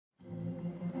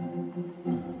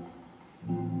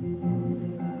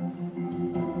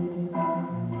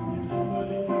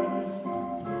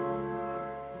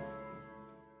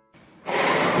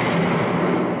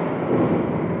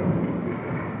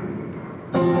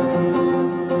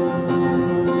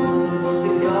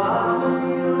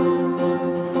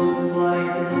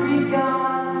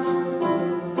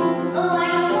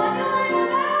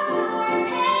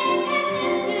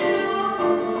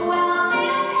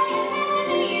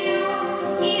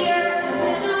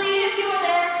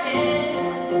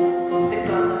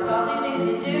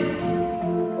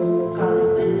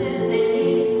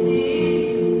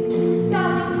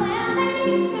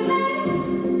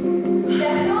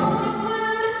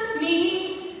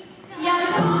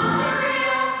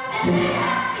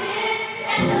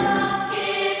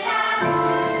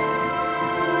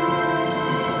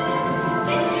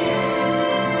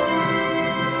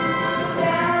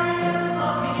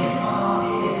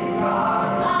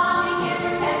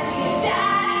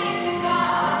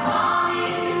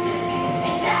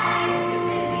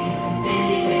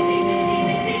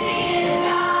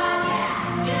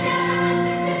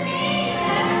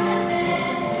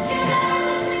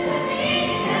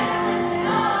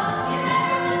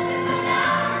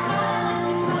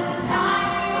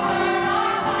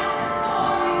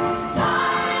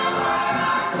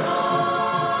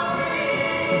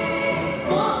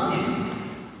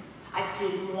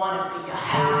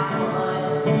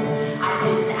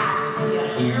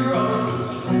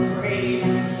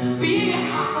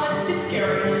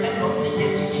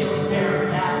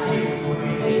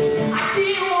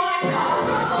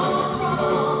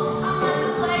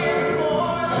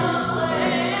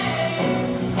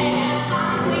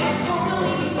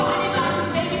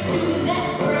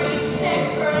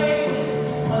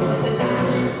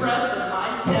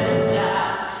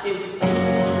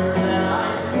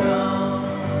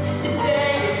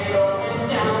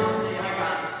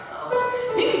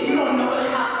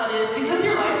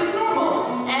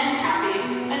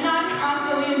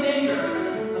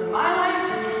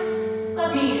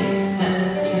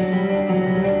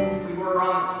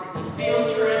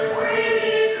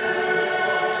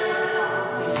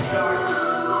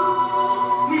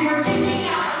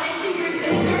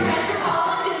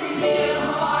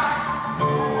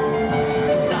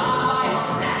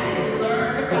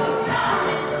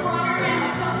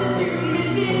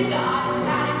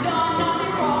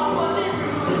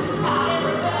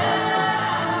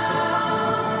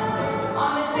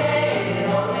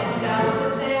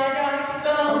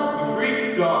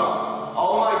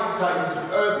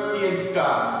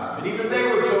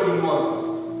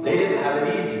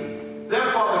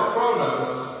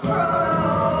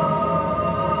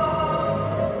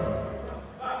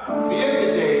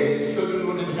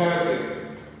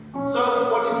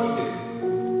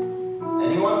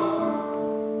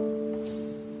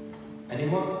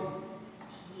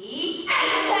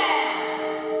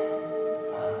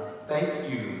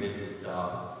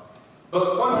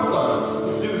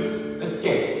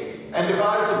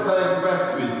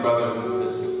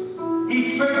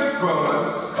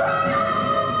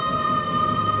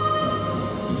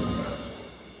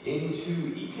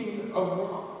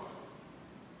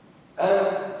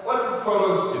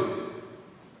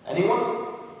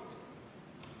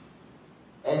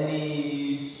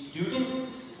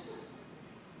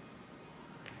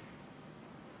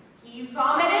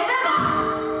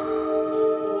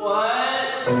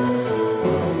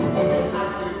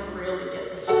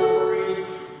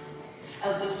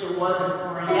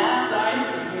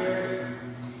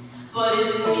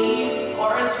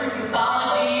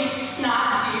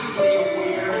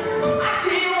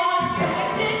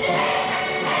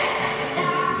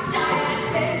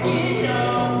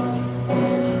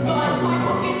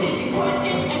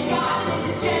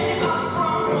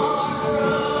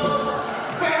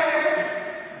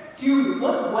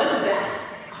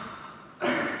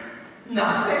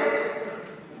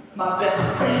My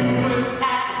best friend was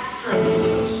acting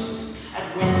strange,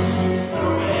 at which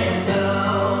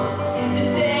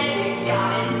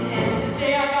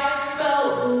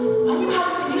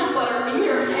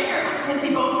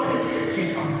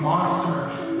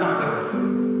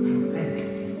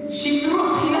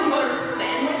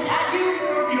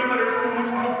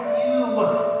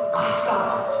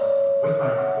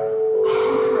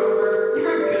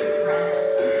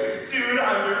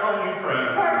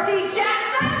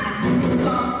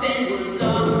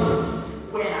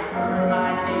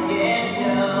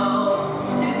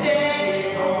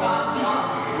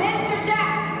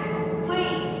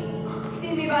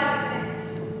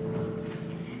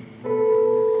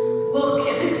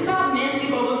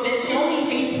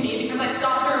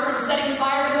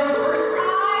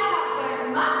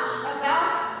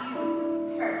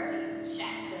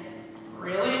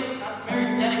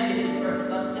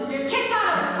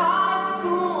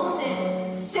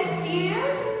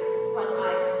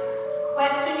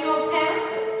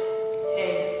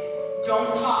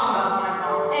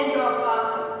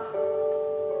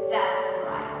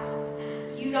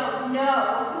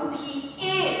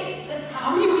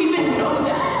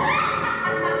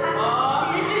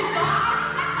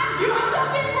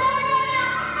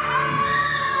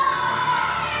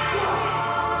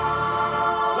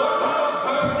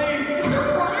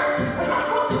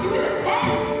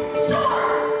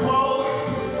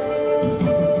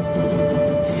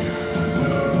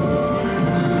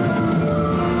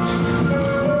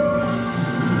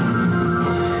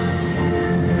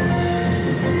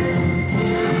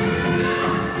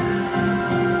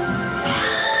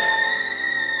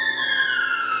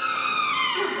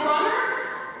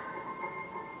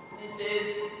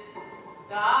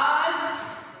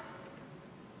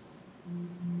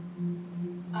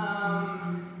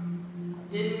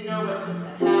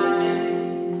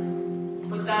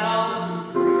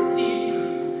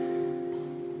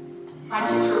My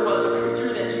teacher was a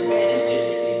creature that you banished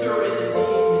in ether with a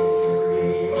demon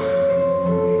scream.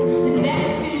 The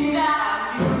next thing that I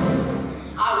knew,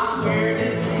 I was where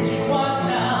detention was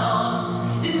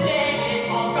held. The day it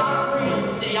all got real,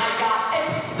 the day I got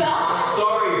expelled.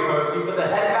 Sorry, Percy, but the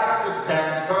headmaster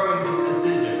stands firm in his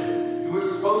decision. You were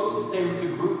supposed to stay with the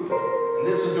group, and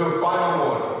this was your final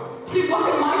order. It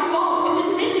wasn't my fault. It was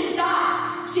Mrs.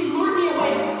 Dodd's. She lured me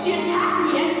away. She attacked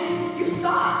me, and you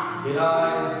saw it. Did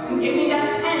I? You gave me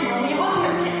that pen, only it wasn't a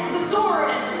pen. It was a sword,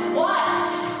 and what?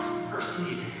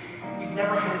 Percy, you've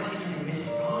never had a teacher named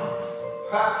Mrs. Dodds.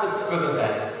 Perhaps it's for the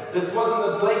best. This wasn't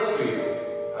the place for you.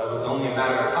 It was only a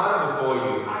matter of time before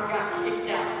you... I got kicked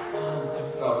out. I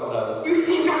felt what I was... You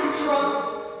think I'm in trouble?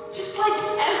 Just like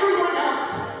everyone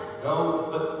else. No,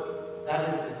 but that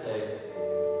is to say,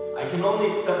 I can only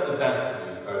accept the best of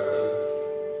you, Percy.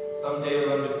 Someday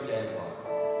you'll understand why.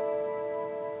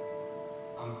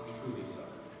 I'm truly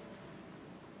sorry.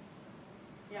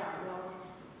 Yeah, well,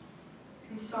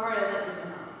 I'm sorry I let you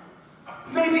down.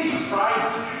 Maybe he's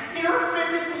right. You're a fit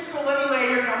at the school anyway.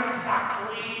 You're not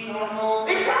exactly normal.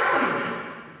 Exactly!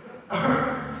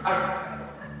 I'll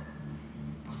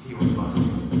see you on the bus.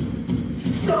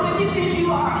 So if you think you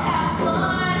are half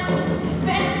blood,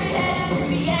 better be headed to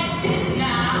the exits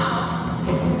now.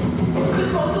 Cause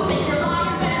folks will think you're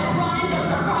lying, better run and don't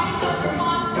start crying cause you're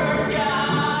monster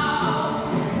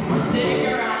Joe. We're sitting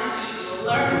around and we will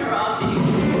learn from me.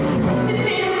 The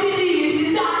same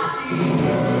diseases I see.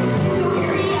 So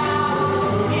hear me out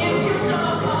if you're so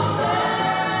compelled.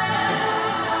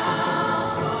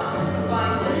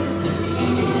 Nobody listens to me.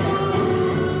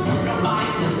 Nobody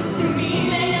listens to me.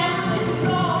 They never listen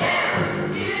at all.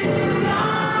 You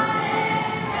got it.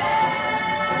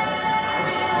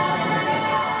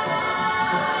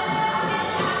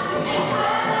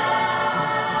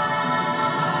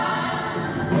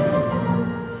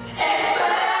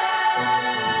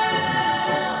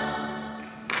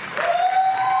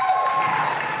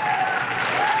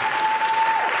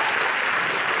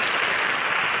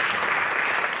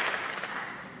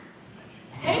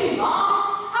 Hey,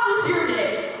 Mom! How was your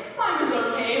day? Mine was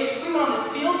okay. We went on this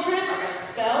field trip. I got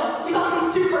expelled. We saw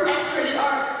some super X-rated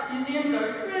art. Museums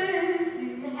are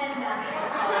crazy. The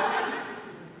headmaster.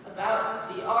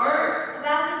 About the art?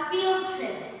 About the field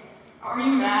trip. Are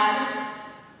you mad?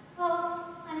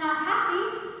 Well, I'm not happy.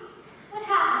 What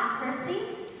happened, Percy?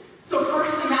 So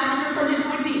first the math teacher turned into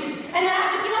a demon. And then I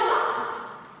had to do a what?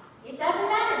 It doesn't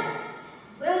matter.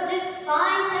 We'll just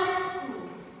find another school.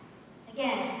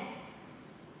 Again.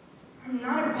 I'm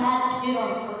not a bad kid on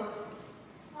purpose.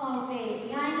 Oh,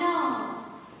 baby, I know.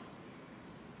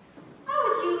 How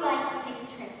would you like to take a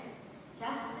trip?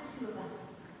 Just the two of us.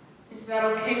 Is that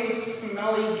okay with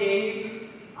smelly Gabe?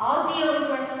 I'll deal with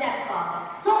your stepfather.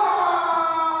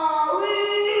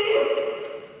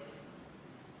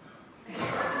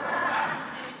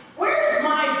 Where's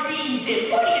my bean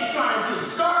dip? What are you trying to do?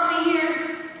 Starve me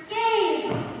here?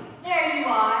 Gabe, there you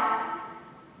are.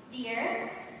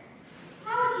 Dear,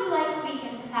 how would you like a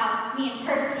weekend without me and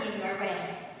Percy in your reign?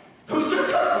 Who's gonna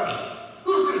cook for me?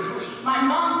 Who's gonna clean? My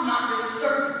mom's not your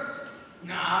servant.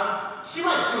 Nah, she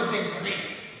likes doing things for me.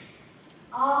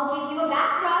 I'll give you a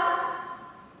back rub.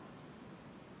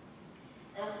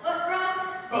 A foot rub.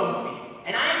 Both of me.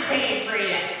 And I ain't paying for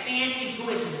that fancy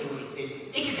tuition you wasted.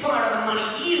 It could come out of the money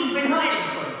you've been hiding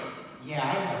from me. Yeah, I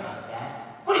know about that.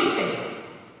 What do you think?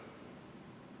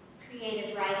 Creative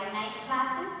writing night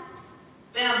classes.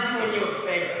 Then I'm doing you a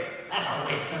favor. That's a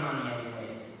waste of money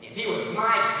anyways. If he was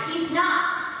my kid, He's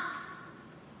not.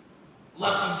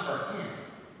 lucky for him.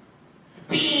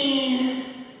 Bean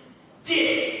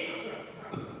did.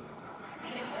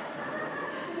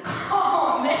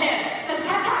 Oh man, has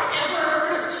that guy ever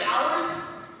heard of showers?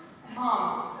 Mom,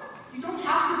 you don't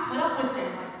have to put up with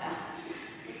him like that.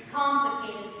 It's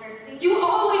complicated, Percy. You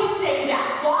always say that.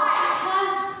 Why?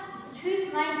 Because the truth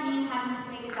might mean having to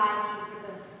say goodbye to you for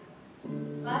good.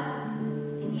 But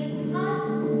maybe it's not.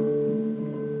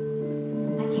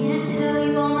 I can't tell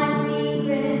you all my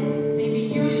secrets. Maybe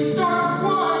you should start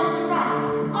with one. Right.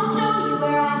 I'll show you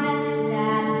where I met your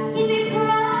dad. He'd be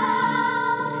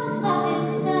proud of his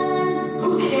son. Who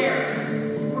cares?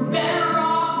 We're better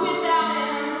off without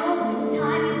him. It's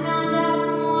time you found out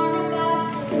more about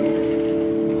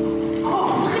him. Oh,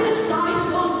 look at the size of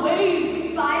those waves.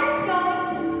 Fire's going.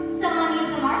 Someone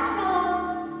needs a marshmallow.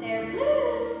 They're blue.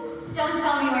 Don't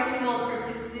tell me you're too old for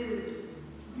blue food.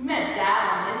 You met Dad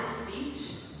on this speech?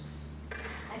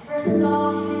 I first saw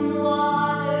him in the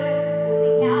water,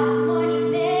 moving out the morning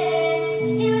mist.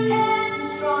 He was handsome,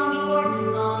 strong before too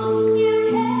long. You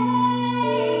came to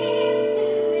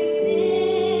And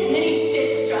then exist. he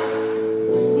ditched us.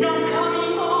 No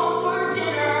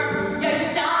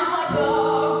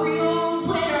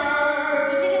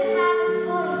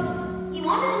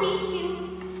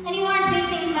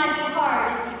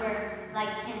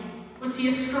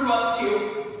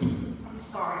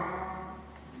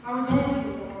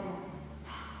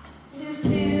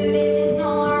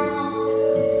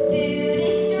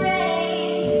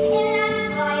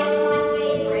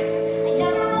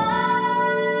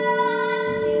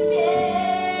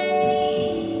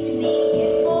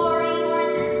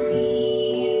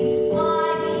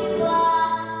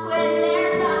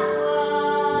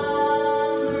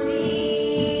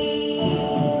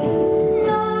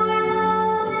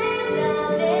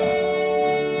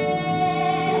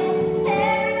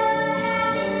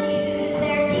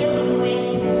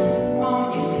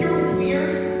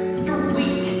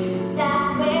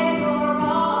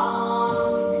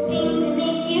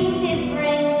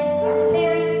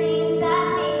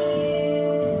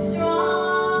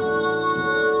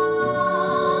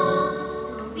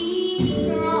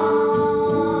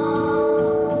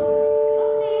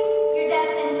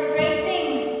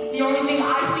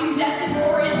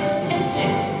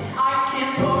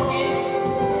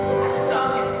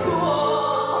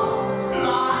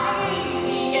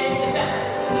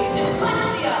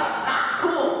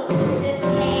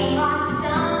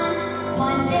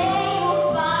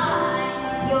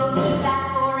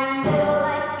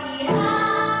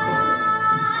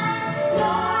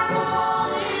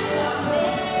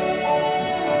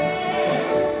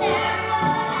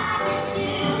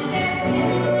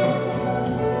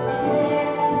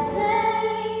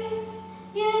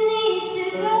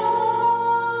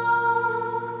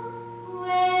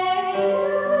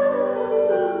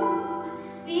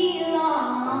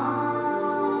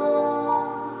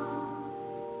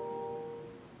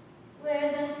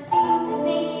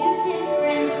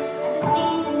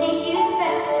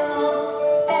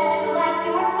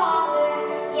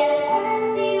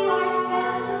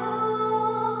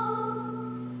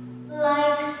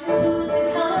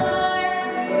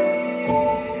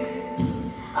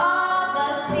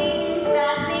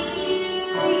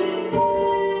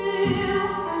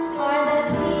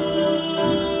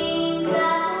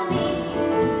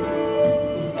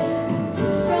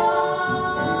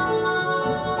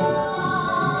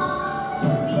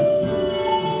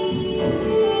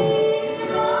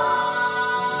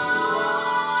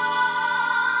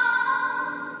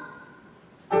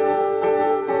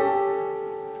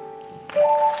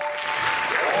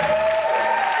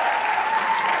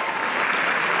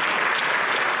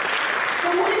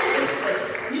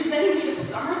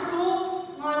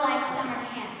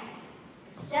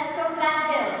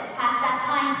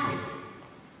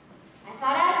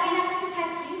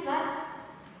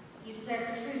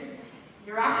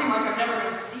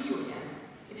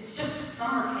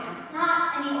summer camp.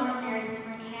 Not any ordinary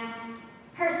summer camp.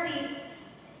 Percy,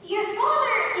 your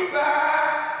father is...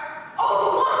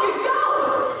 Oh, look it go!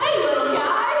 Hey, little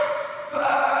guy!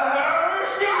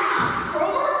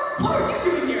 Grover, what are you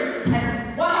doing here?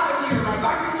 And what happened to your leg?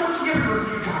 I've been searching everywhere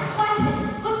for you guys. What is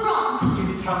it? What's wrong? You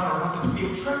didn't tell me I went to the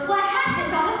field trip. What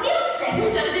happened on the field trip? You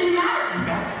said it didn't matter. You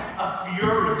met a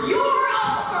fury. You're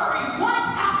all furry. What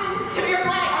happened to your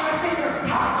leg? I'm a sailor,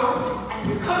 half goat. And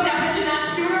you couldn't have mentioned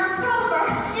that sooner? Grover,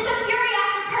 is a fury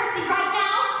after Percy right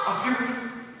now? A fury?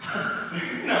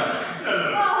 No.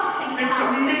 Oh, thank It's a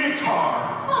God. minotaur.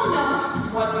 Oh no.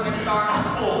 What's a minotaur?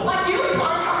 Bull. Like you? Well,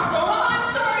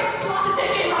 I'm sorry. It's a lot to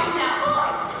take in right now.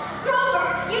 Boys, Grover,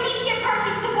 you need to get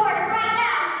Percy to the border right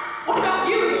now. What about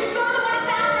you? You're the one that's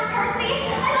after Percy.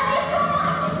 I love you so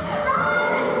much.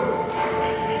 Run!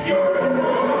 You're I'm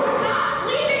not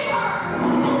leaving her.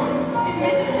 If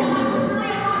Mrs. Dillon was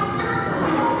really a monster, I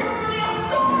know you're really a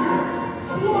sword.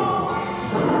 Whoa.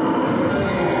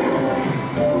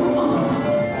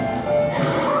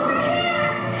 Over here!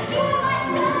 You are my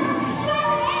son! You have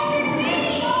to answer to me!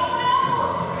 Oh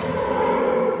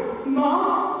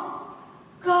Mom?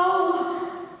 Go.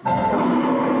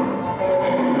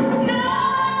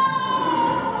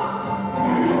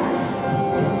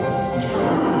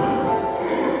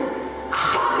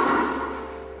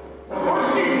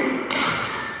 Percy!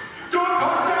 Don't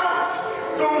pass out!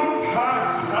 Don't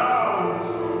pass out!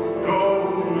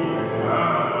 Don't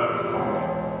pass out!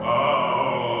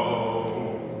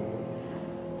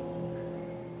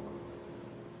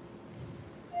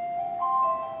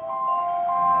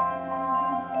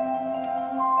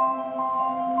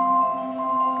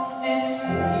 This is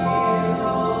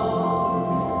all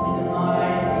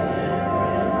tonight.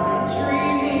 Am I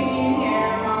dreaming?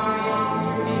 Am I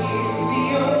underneath the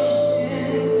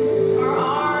ocean? Or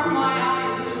are my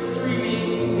eyes just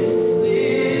streaming? This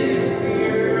is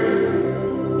weird.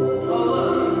 Oh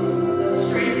look, a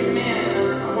strange man in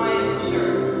a Hawaiian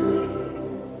shirt.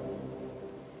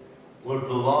 What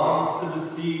belongs to the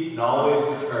sea can always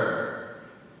return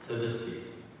to the sea.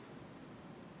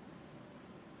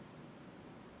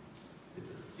 It's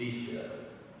a seashell.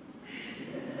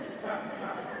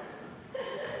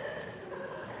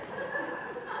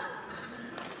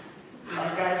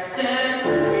 Like I said,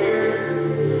 weird.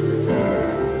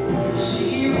 She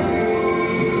real.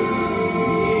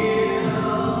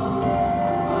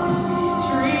 Must be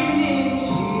dreaming.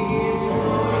 She's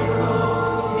floating close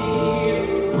to me,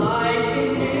 like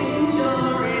an angel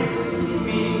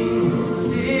receiving. This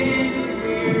is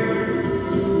weird.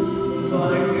 It's all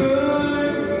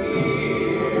good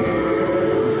weird.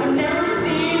 I've never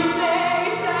seen a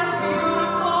face as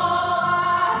beautiful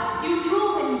as you drool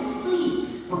when you sleep.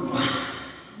 But what?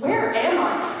 Where am I?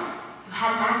 You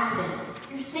had an accident.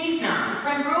 You're safe now. Your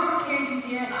friend Grover carried you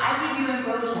here, and I gave you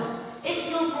ambrosia. It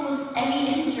heals almost any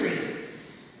injury.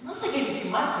 Unless I gave you too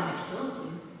much and it kills you.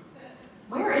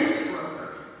 Where is Grover?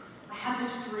 I had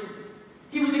this dream.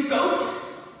 He was a goat,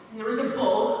 and there was a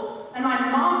bull, and my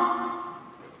mom.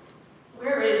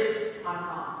 Where is my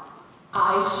mom?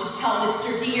 I should tell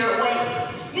Mr. D you're awake.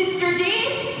 Mr. D?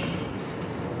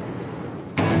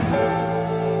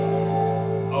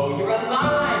 Oh, you're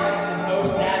alive! I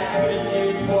suppose that's good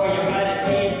news for you, but it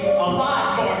means a lot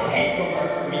more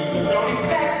paperwork for me. So don't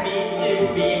expect me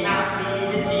to be happy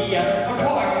to see you. Of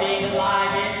course, being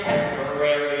alive is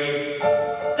temporary.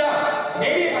 So,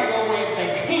 maybe if I go away and play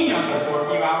pinochle for a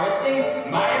few hours, things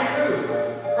might improve.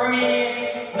 For me,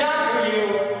 not for you.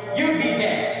 You'd be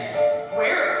dead.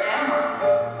 Where am I?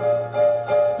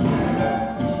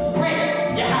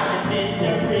 Great, you haven't been to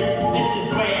Greece. This is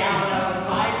way out of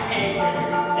my pay grade.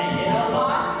 Say it a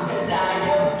lot, 'cause I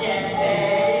don't get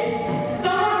paid.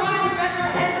 Someone find Professor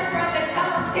Henry at the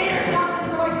top. Peter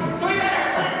Johnson's going, so we better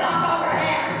flip off over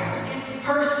here. It's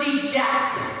Percy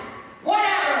Jackson.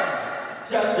 Whatever!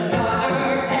 Just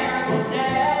another terrible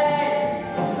day.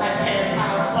 I can't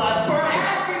have blood for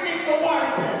everything but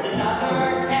worse. Just another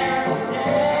terrible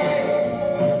day.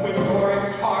 When you're in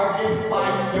charge, it's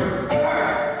like you're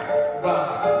cursed. Well,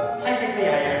 technically I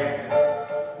am.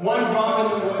 One romp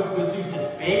in the woods was Zeus's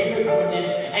favorite woodland,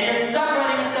 and you're stuck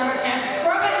running a summer camp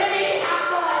for a bunch of needy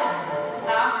half-bloods.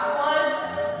 Half-blood?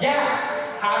 Yeah,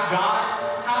 half god,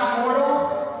 half mortal.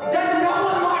 Does no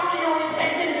one watch the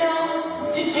orientation film?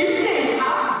 Did you say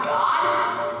half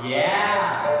God?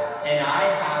 Yeah, and I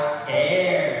have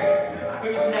hair.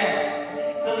 Who's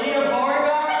next? Selena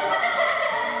Beauregard?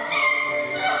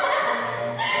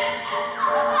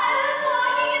 I was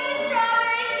walking in the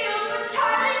strawberry fields with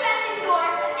Charlie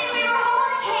Beckendorf, and we were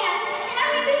holding hands, and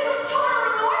everything was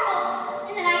totally normal.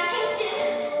 And then I kissed him,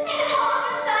 and all of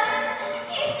a sudden,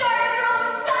 he started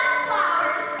growing sunflowers.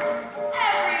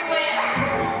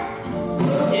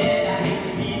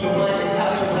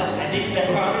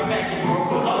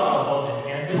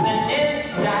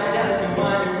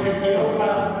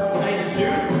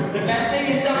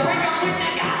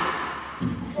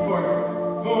 Of course,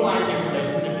 who am I to give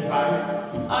relationship advice?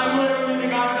 I'm literally the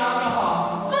god of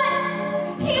alcohol. But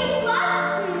he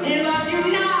loves me. He loves you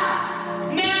not!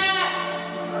 Not!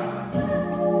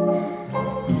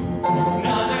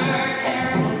 Another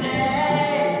terrible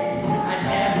day. I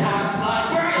can't have blood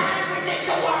where everything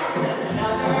the worst.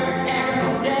 Another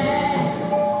terrible day.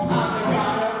 I'm the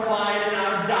god of wine and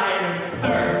I'm dying of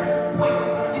thirst. Wait,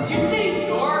 did you say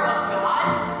you're a god?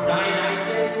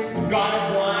 Dionysus, god of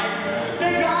wine. The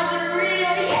gods are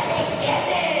real!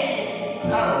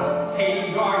 Yippee! Oh,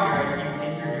 Katie Gardner, I see you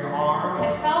injured your arm. I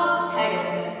fell off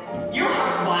Pegasus. You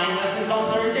have flying lessons on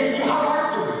Thursdays. You have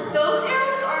archery. Those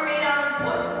arrows are made out of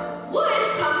wood. Wood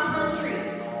comes from trees.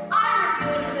 I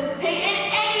refuse to participate in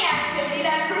any activity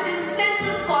that encourages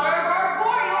senseless slaughter of our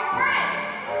arboreal friends.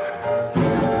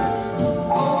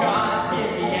 Oh God,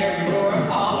 give me Ares or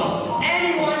Apollo.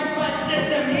 Anyone but the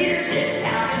Demeter kids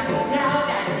have it. Now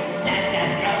that's it.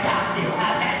 That's how you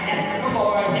have that.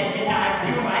 Before I take a knife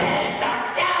to my head and start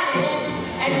stabbing.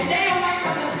 And stay away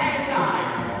from the Pegasi.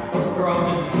 Girls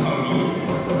and ponies.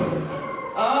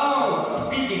 Oh,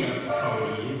 speaking of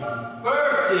ponies.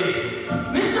 Percy!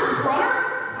 Mr. Brunner?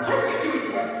 What are you doing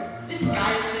here? This guy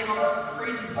is saying all this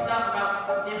crazy stuff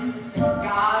about nymphs and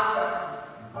gods.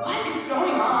 What is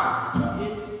going on?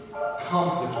 It's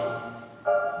complicated.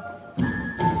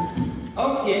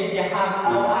 Oh, kids, you have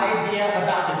no idea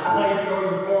about this place or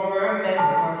your former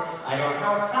mentor. I don't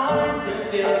have time to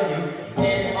fill you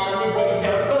in on the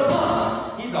details, but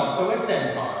look, he's also a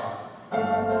centaur.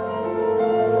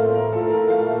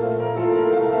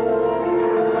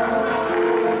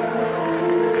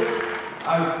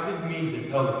 I didn't mean to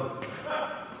tell you.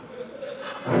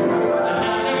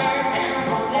 Another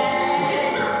terrible day.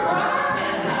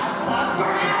 And I'm blood for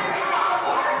every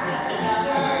horse. Just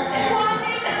another terrible What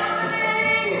is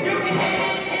happening? You can hate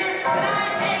it here, but I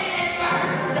hate it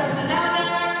first. Just another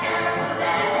terrible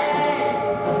day.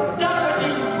 Stuck with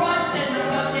these ruts in the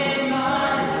fucking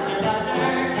mud. Another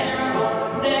terrible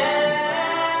day.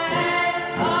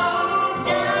 Oh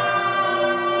God.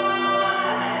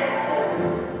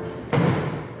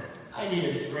 I need a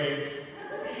drink.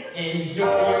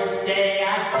 Enjoy your stay. I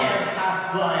can't have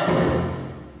blood.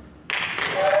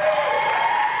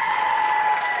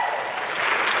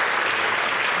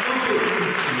 You'll get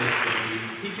used to Mr. Lee.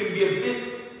 He can be a bit,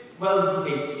 well, he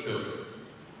hates children.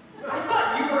 I thought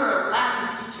you were a Latin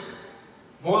teacher.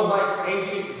 More like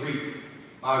ancient Greek.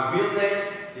 My real name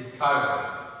is Cairo,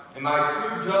 and my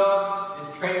true job is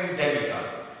training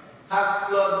demigods.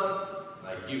 Half-bloods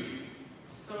like you.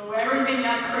 So everything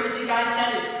that crazy guy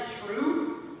said is true?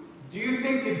 Do you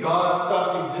think the gods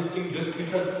stopped existing just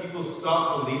because people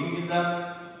stopped believing in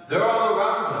them? They're all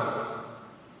around us.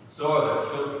 So are their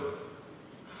children.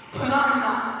 But I'm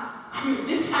not. I mean,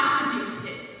 this has to be a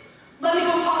mistake. Let me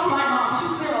go talk to my mom.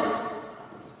 She'll clear all this.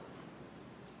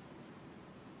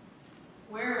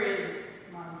 Where is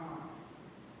my mom?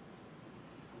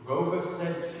 Rover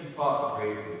said she fought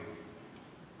bravely,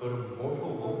 but a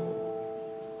mortal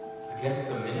woman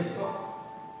against a Minotaur?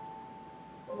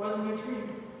 It wasn't a dream.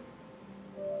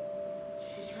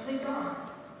 She's really gone.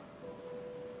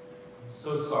 I'm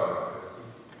so sorry, Percy.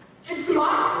 It's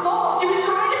my fault. She was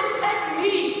trying to protect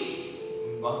me.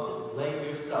 You mustn't blame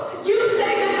yourself. You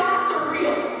say the gods are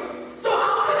real. So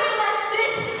how could they let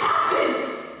this happen?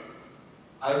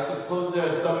 I suppose there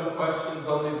are some questions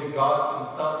only the gods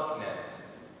themselves can answer.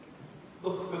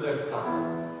 Look for their sign.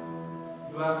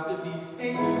 You have to be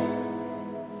patient.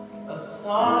 A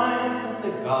sign that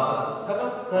the gods have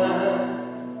a plan.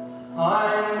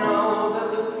 I know that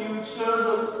the future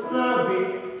looks blurry,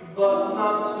 but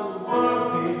not to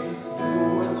worry, just do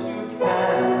what you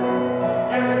can.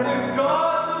 Yes, the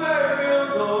gods are very real,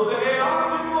 though they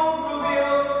often won't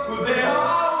reveal who they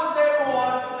are when they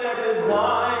watch their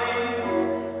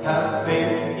design. Have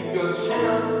faith, keep your chin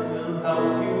up, will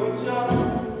help you adjust,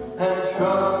 and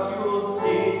trust you will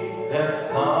see their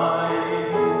sign.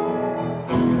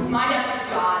 My dad's a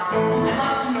god. I'd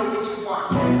like to know which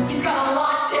one. He's got a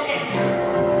lot to answer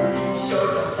for.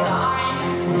 Showed no sign,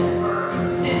 never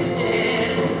existed.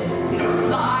 No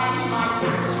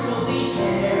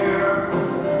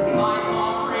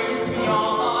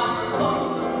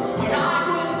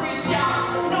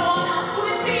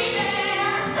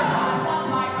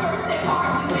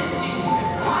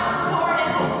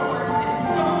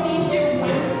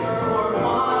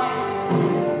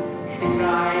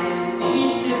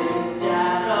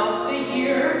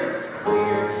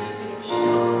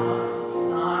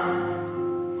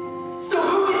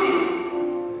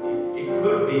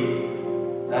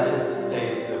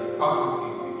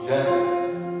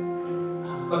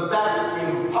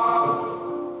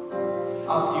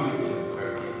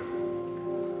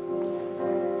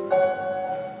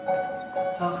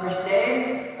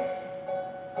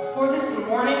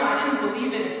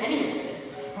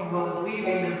but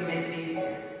believing doesn't make it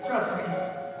easier. Trust me.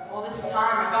 All this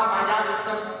time I thought my dad was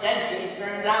some deadbeat.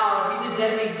 Turns out He's a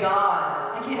deadbeat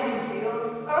god. I get how you feel.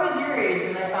 I was your age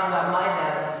when I found out my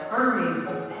dad was Hermes,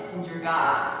 the messenger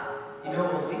god. You know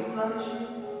what wings on his shoe?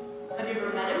 have you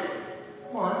ever met him?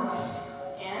 Once.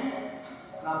 And?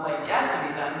 Not playing catch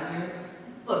anytime soon.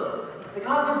 Look, the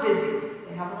gods are busy.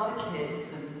 They have a lot of kids,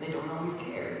 and they don't always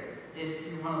care. If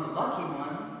you're one of the lucky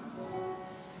ones,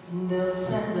 they'll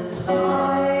send a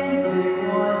sign if they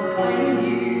want to claim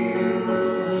you.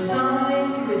 A sign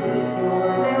to admit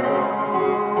you're their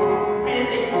own. And if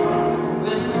they don't,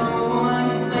 Then no one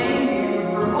can blame you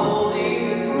for holding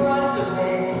the grudge of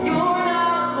hate. You're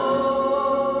not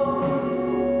alone.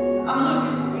 I'm Luke.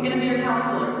 I'm gonna be your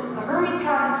counselor. The Hermes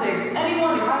cabin takes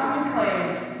anyone who hasn't been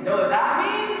claimed. You know what that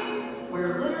means?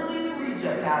 We're literally the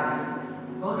reject cabin.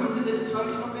 Welcome to the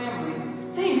dysfunctional family.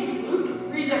 thanks, Luke.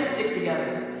 Rejects stick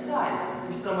together. Besides,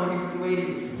 there's someone who's been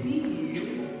waiting to see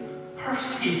you.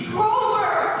 Percy!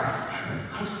 Grover!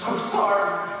 I'm so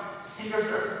sorry. Satyrs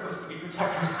are supposed to be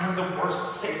protectors. I'm the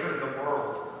worst satyr in the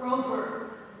world. Grover,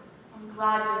 I'm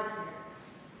glad you're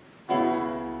here.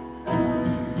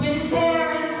 When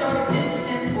parents are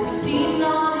distant or seem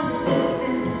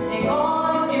non-existent, hang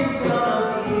on 'cause you're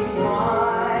gonna be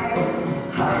fine.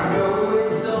 I know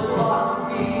it's a lot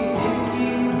to be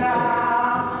thinking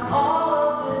about. All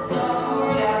of this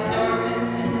awkward ass nervous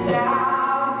and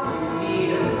doubt. You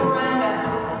need a friend that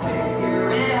will figure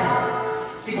it out.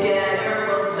 Together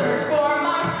we'll search for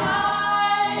my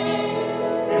sign.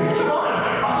 Come on,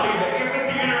 I'll show you the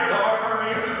amphitheater, the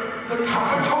armory, the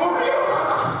cafeteria.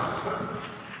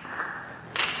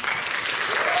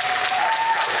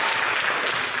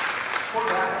 Poor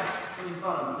guy. Really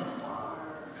fun. Minotaur.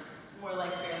 More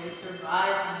like barely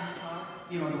survived in the car.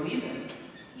 You don't believe it?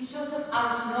 He shows up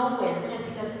out of nowhere and says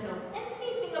he doesn't know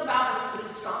anything about us, but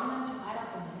he's strong enough to fight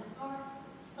off a minotaur.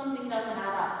 Something doesn't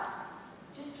add up.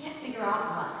 Just can't figure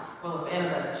out what. Well, if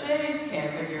Annabeth Chase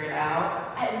can't figure it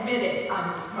out, admit it.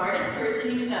 I'm the smartest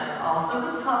person you know.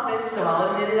 Also the toughest, so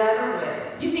I'll admit it either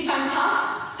way. You think I'm tough?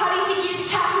 How do you think you can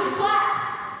capture the flag?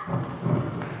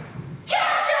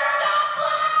 Capture the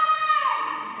flag!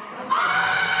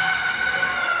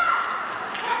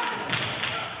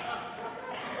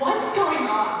 What's going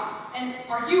on? And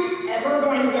are you ever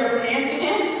going to wear pants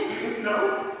again?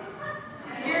 No.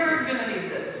 You're gonna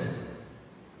need this.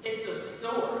 It's a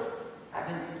sword.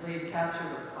 Haven't you played Capture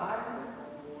the Flag?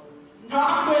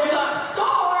 Not with a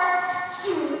sword!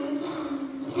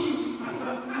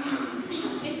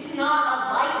 It's not a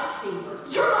lightsaber.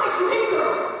 You're my dream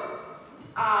girl!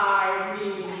 I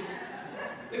mean,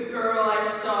 the girl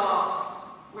I saw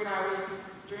when I was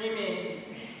dreaming.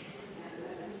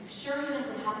 You sure he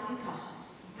doesn't have a concussion?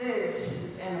 This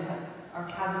is Annabeth. Our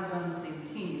cabins are on the same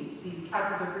team. See,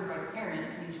 cabins are free by parent,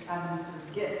 and each cabin is full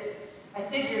of gifts. I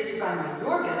figure if you find what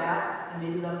you're good at, then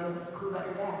maybe that'll give us a clue about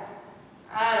your dad.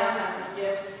 I don't have any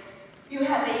gifts. You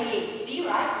have ADHD,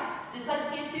 right?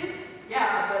 Dyslexia too?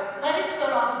 Yeah, but Letters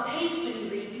float off the page when you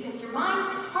read because your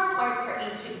mind is hardwired for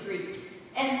ancient Greek.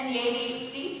 And the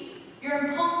ADHD, you're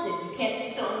impulsive. You can't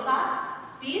sit still in class.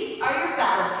 These are your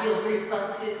battlefield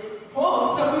reflexes.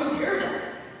 whoa, so who's your dad?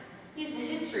 He's a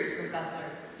history professor.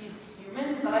 He's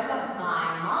human, but I thought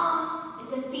my mom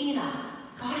is Athena,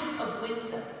 goddess of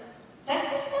wisdom.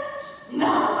 Sexist much?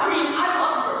 No, I mean, I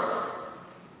love birds.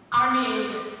 I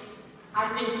mean, I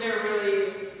think they're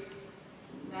really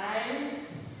nice.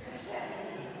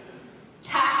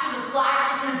 Capture the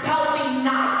flag isn't about being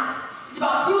nice. It's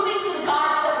about proving to the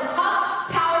gods that we're tough,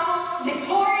 powerful,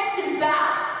 victorious in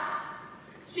battle.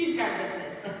 She's got good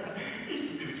tits. You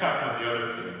should see the captain of the other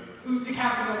team. Who's the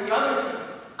captain of the other team?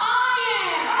 I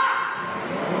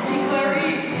Be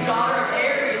Clarice, daughter of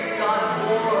Ares, god of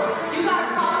war. am! You got a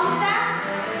problem with that?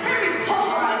 Very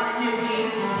polarized, newbie.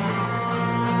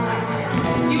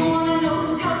 You wanna know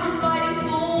whose house you're fighting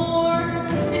for?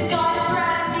 The god of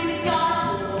strategy, the god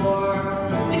of war.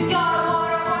 The god of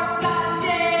water, or god of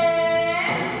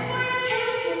death. Before you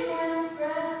take your final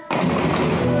breath.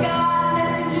 God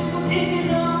messengers will take your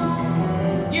notes.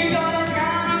 You're gonna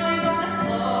drown, you ain't gonna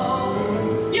float.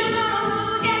 You're gonna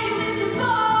lose, yeah, you missed the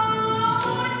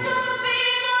boat. It's gonna be a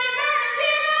bloody murder,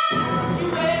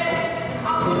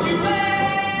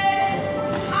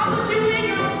 I'll put you in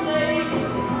your place.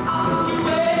 I'll put you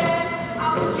in.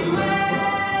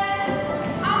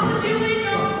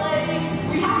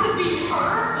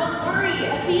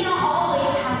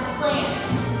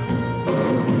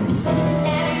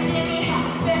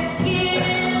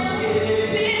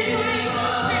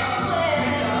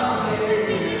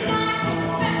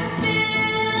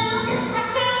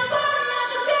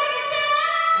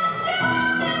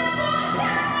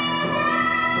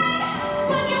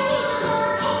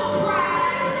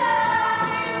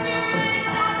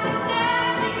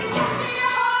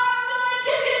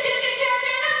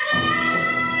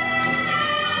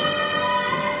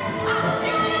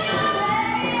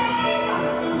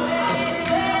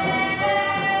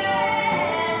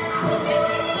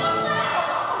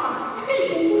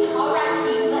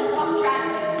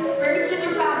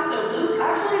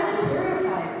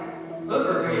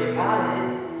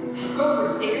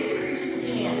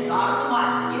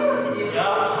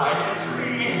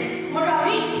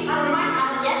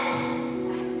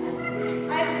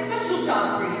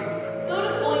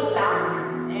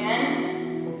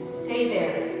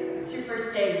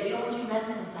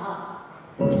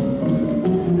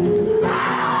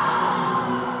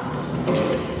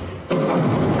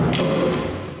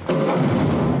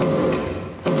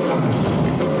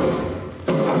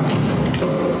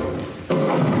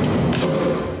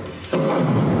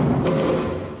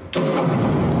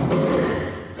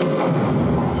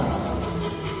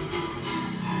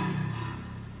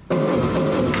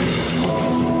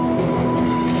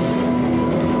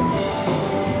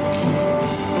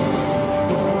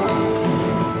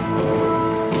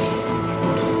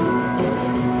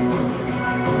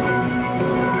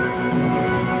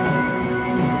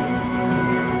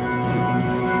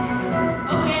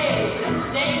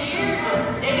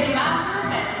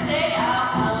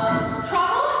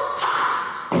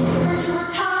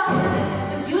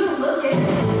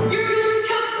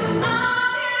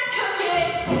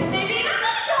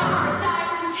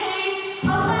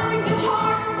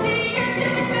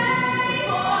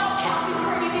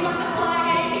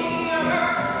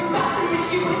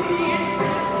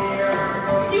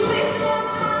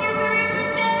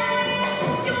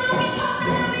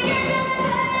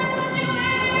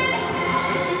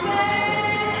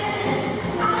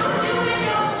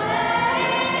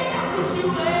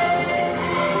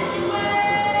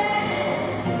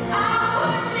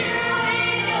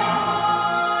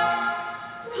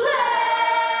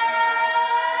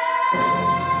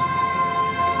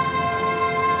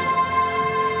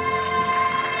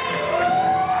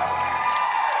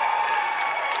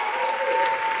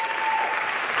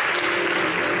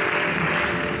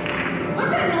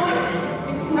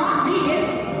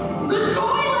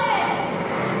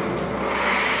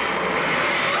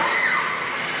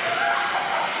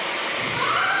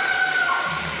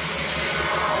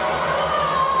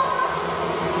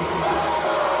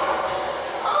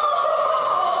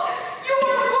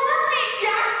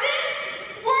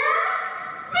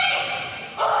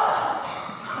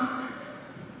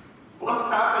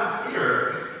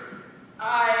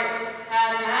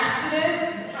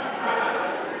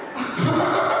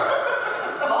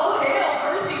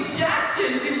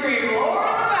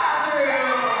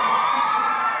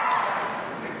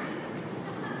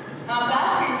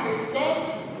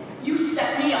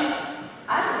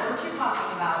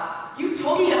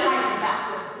 told me to hide in the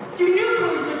bathroom. You knew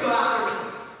police would go after me.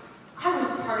 I was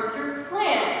part of your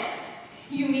plan.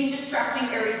 You mean distracting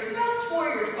Ares' best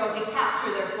warrior so I can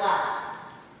capture their flag?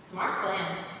 Smart plan.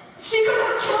 She could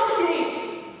have killed me.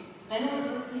 Then it would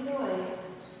work either way.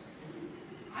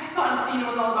 I thought Athena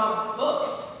was all about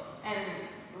books and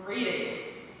reading.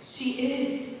 She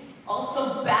is.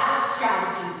 Also battle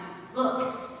strategy. Look,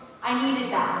 I needed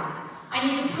that one. I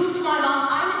need to prove to my mom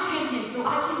I'm a champion so I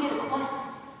can get a quest.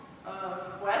 A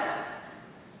quest?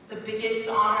 The biggest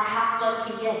honor Half-Blood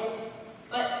can get.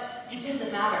 But it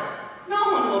doesn't matter. No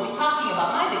one will be talking about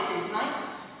my victory tonight.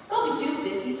 They'll be too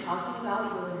busy talking about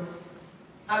yours.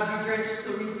 How'd you drench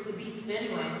Clarice the Beast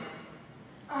anyway?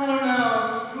 I don't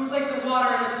know. It was like the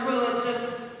water in the toilet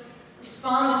just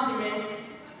responded to me.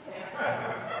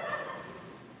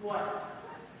 What?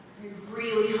 I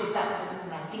really hope that wasn't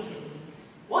what I think it means.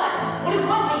 What? What does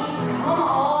what mean? Come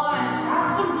on, have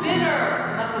some dinner.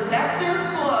 Let the nectar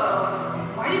flow.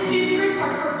 Why did she scream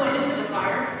her plate into the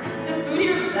fire? Is the food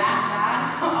here that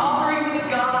bad? Offering to the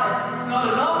gods. It's not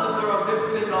enough that they're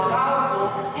omnipotent and all-powerful.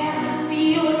 They have to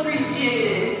feel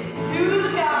appreciated. To the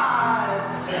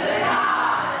gods. To the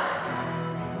gods.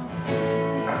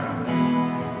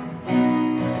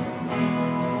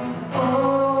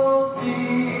 All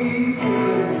things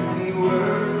could be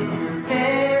worse. Your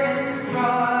parents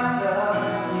brought the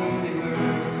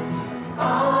universe.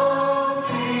 All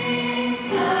things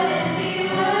couldn't be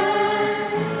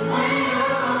worse when you're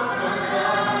close to the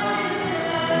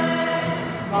universe.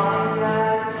 My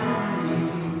dad's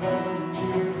crazy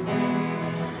messengers things.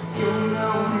 You'll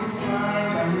know his time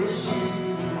by his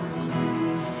shoes and his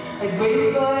boots. I'd wait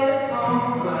by the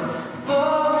phone, but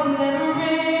phone never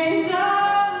rings. Oh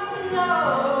no.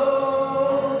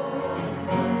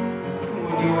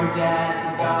 When your dad's a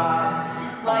god,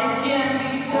 life can be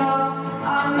tough. I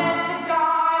met the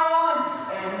guy once,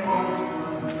 and once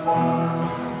was love.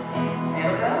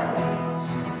 Elda?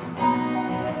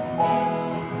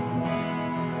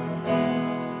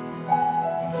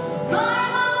 My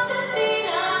mom's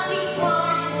Athena, she's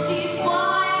smart and she's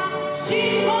wise.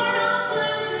 She's smart off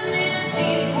women and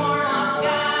she's smart off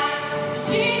guys.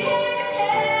 She came to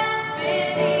camp,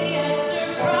 it'd be a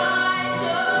surprise. Oh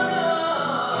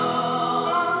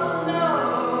no.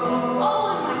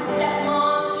 Oh, and my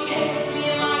stepmom, she hates me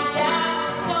and my dad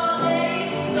works so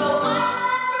late. So I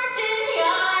left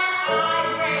Virginia and I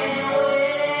ran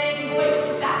away. Wait,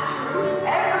 is that true?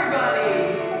 Everybody!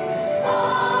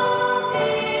 All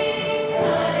things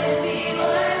couldn't be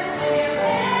worse when your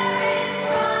parents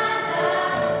run the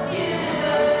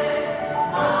universe.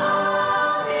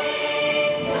 All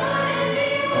things couldn't be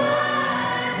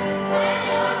worse when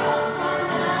your folks run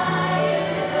the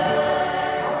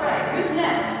universe. Alright, who's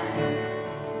next?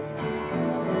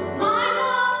 My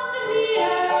mom's the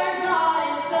meter,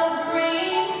 goddess of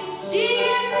rain. She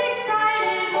gets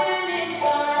excited when it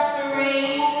starts to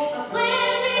rain. A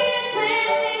planting and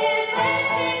planting and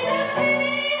planting the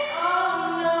baby. Oh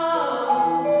no.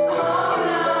 Oh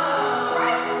no.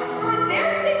 Right for their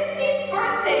 16th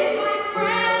birthday, My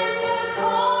friends got a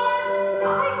car. I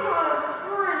got a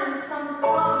fern and some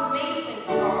Tom Mason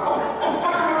jar.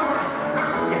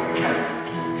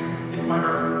 It's my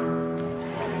birthday.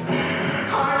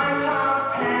 I'm Tom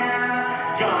Pan,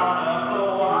 god of the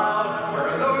wild. For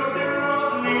those who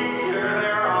love nature,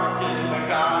 they're often the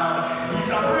god. He's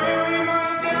not really my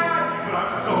dad, but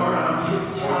I'm sort of his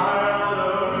child.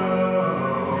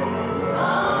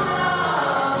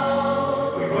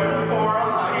 Oh We went for a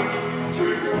hike to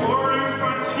explore new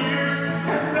frontiers,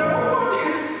 and no one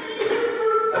has seen him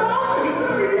for thousands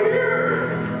of years.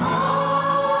 no.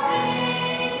 All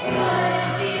things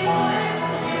couldn't be worse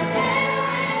when your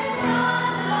parents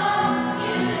run the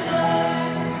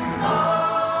universe.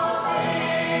 All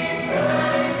things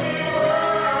couldn't be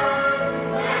worse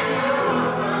when your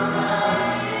folks run the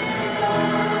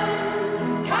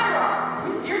universe. Chiron,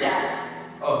 who's your dad?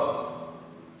 Oh,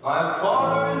 my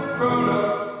father is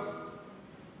Kronos.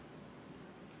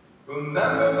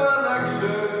 Remember my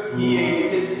lecture? He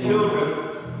ate his children.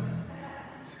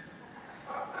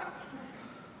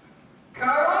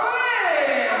 Caroline!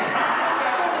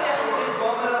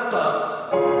 Don't let us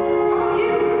up. How are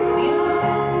you, Stina?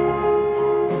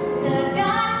 The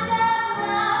gods of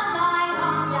love, my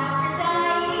mom's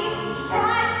Aphrodite. She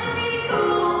tries to be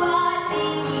cool, but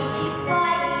maybe she's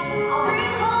flighty. I'll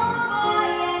bring home a boy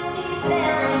and she's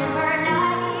there in her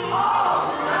nightie. Oh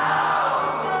no!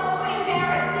 So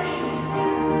embarrassing.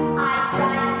 I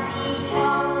try to see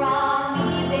him from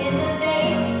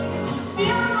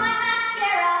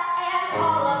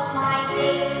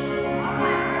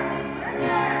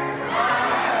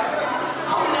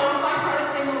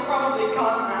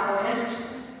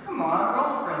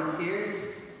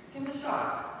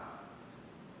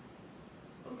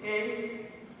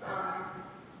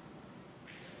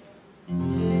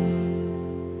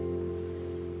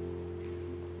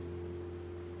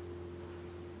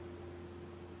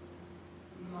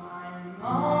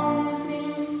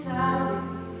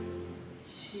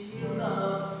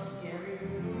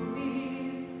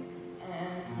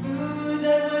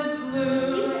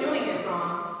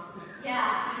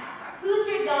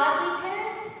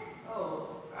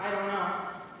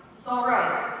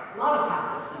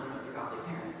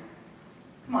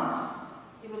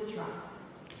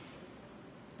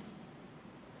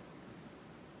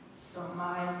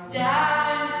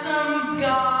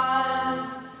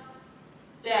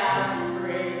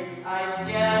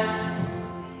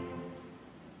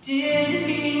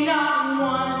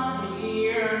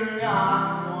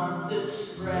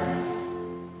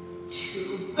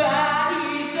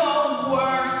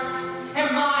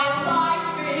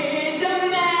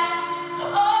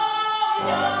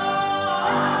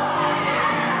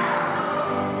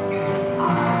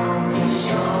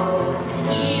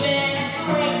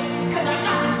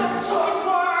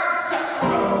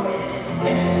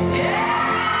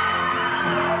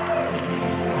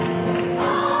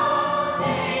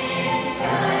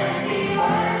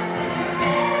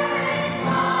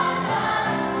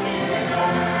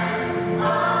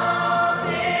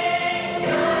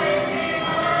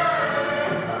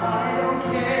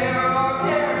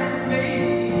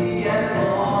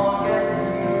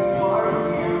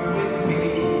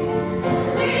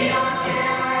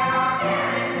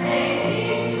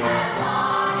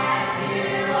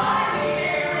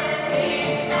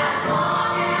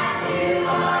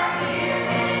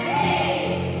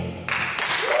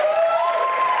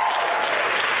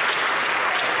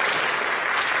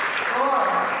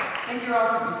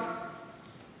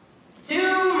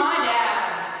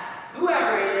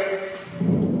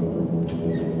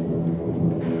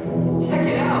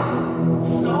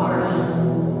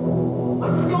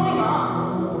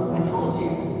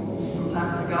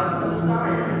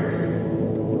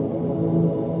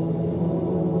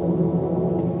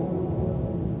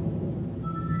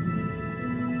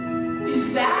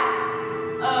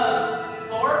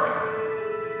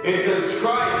It's a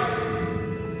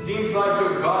triumph. Seems like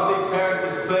your godly parent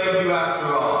has claimed you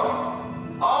after all.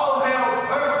 All hail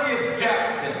Percy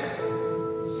Jackson,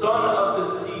 son of the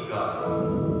sea god.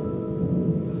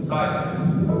 Poseidon.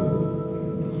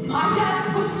 My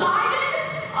dad, Poseidon?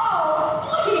 Oh,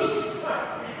 sweet!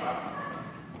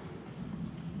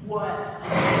 What?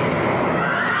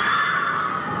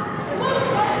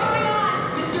 What's going on?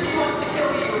 Mr. D wants to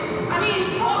kill you. I mean,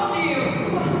 talk to you.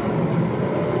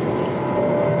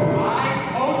 I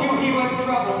told you he was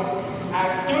trouble.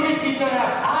 As soon as he showed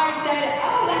up, I said,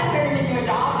 oh, let's turn him into a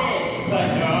dolphin. But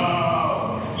no,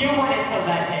 you wanted to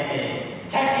let him in,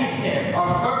 to teach him.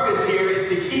 Our purpose here is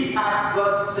to keep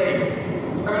half-blood safe.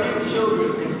 Turning children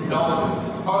into dolphins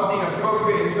is hardly an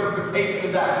appropriate interpretation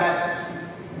of that message.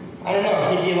 I don't know,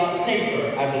 he'd be a lot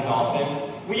safer as a dolphin.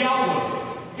 We all would.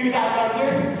 Hear that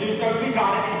thunder? Zeus goes, we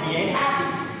got it, and he ain't happy.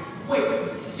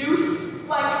 Wait, Zeus?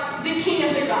 Like, the king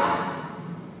of the gods.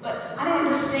 But I don't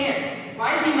understand.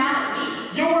 Why is he mad at me?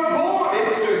 You were born!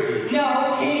 Mr. D.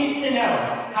 No, he needs to know.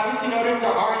 Haven't you noticed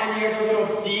there aren't any other little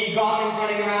sea goblins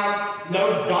running around?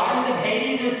 No daughters of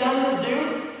Hades or sons of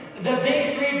Zeus? The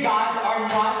big three gods are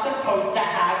not supposed to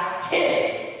have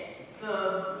kids. The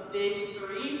big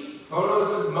three?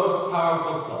 Kronos' most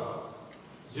powerful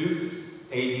sons. Zeus,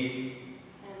 Hades,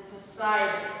 And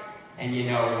Poseidon. And you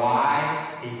know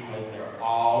why? Because they're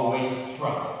always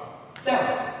trouble. So,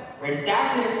 where's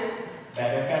Dasher?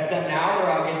 Better fess up now or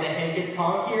I'll get the Hinkets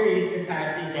honkies to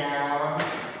pat you down.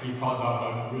 He's called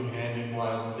the 100-handed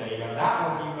one, so you know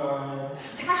that won't be fun.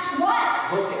 Stash what?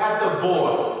 look at the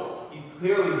boy. He's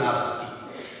clearly not a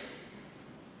thief.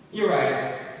 You're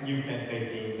right. You can't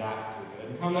fake being that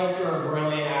stupid. Unless you're a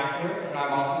brilliant actor, and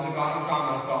I'm also the god of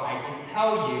drama, so I can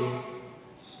tell you,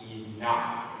 he's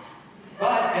not.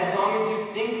 But as long as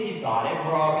Zeus thinks he's got it,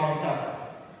 we're all gonna suffer.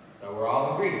 So we're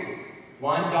all agreed.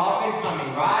 One dolphin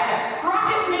coming right up.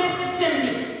 Gracchus managed to send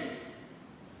me.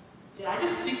 Did I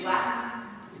just speak Latin?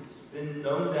 It's been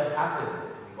known to happen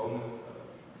in moments of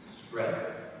stress.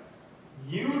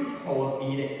 You told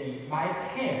me to eat my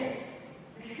pants.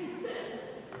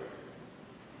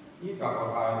 He's got more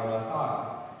fire than I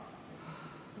thought.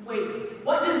 Wait,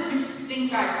 what does Zeus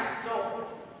think I stole?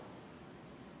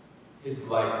 His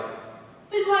light.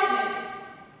 His lightning.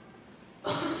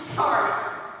 Sorry,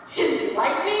 his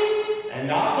lightning? And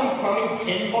not some crummy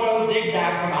tinfoil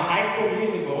zigzag from a high school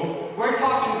musical. We're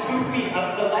talking 2 feet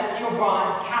of celestial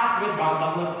bronze capped with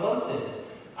god-level explosives.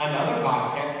 Another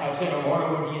god can't touch it, a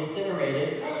mortal would be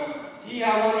incinerated. Gee,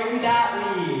 I wonder who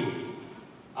that leaves.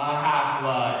 A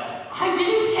half-blood. I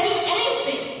didn't take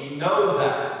anything. We know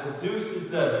that, but Zeus is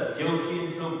the guilty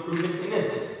until proven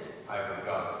innocent type of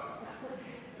god.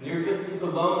 And your existence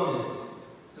alone is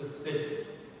suspicious.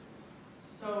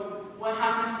 So, what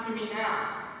happens to me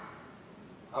now?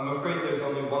 I'm afraid there's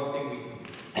only one thing we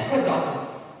can do.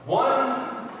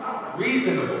 One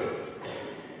reasonable,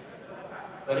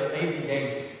 but it may be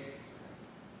dangerous.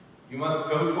 You must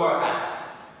go to our attic.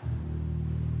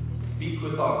 Speak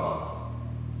with our mother.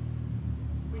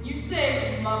 When you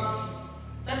say mummy,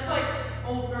 that's like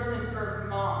old person for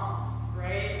mom,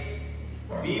 right?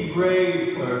 Be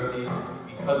brave, Percy,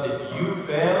 because if you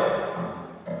fail,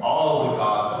 all the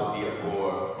gods will be at war.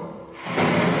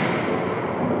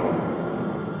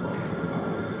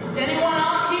 Is anyone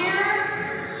out here?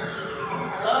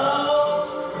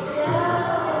 Hello?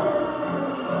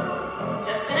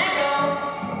 Just an echo.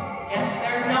 Guess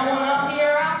there's no one up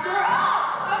here after all.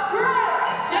 A correct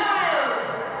child.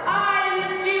 I am the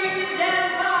spirit of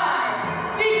Delphi,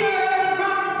 speaker of the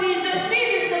prophecies of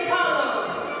Phoebus Apollo.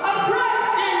 A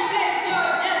correct and fix your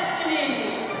destiny.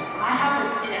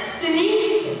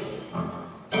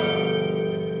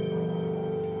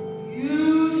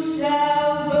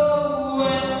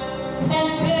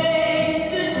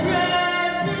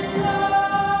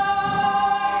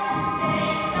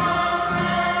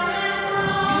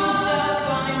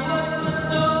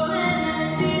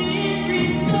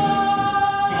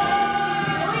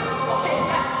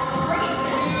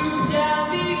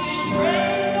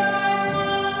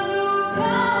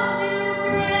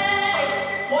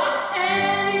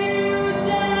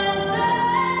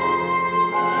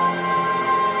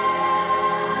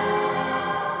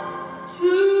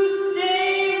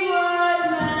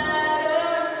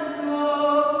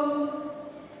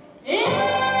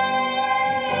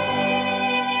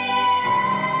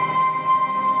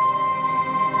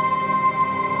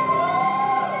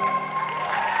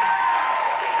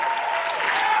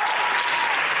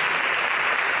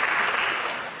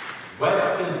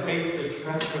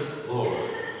 explore.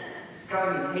 It's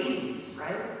gotta be Hades,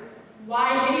 right?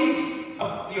 Why Hades? The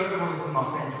other one is in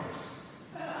Los Angeles.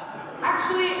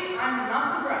 Actually, I'm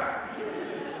not surprised.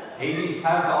 Hades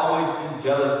has always been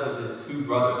jealous of his two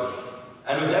brothers,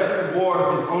 and with every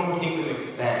war, his own kingdom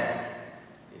expands.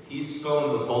 If he's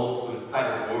stolen the bolt to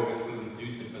incite a war between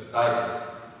Zeus and Poseidon,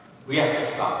 we have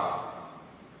to stop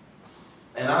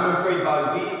him. And I'm afraid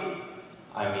by we,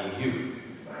 I mean you.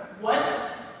 What?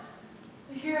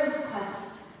 The hero's quest.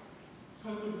 It's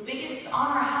only the biggest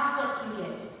honor a half-blood can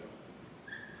get.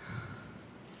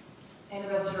 And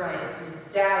that's right, your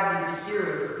dad needs a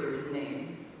hero to clear his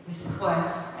name. This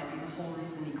quest might be the whole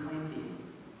reason he claimed you.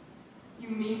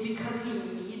 You mean because he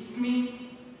needs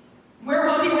me? Where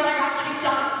was he when I got kicked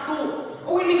out of school?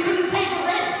 Or when we couldn't pay the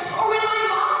rent? Or when I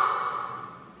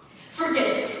Forget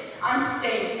it. I'm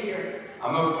staying here.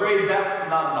 I'm afraid that's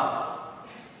not an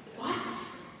option. What?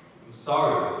 I'm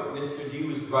sorry, but Mr. D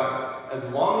was right. As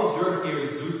long as you're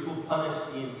here, Zeus will punish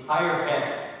the entire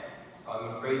camp. So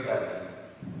I'm afraid that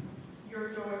means You're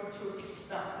going to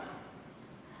expel me.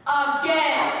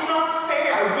 Again! That's not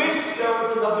fair! I wish there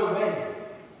was another way.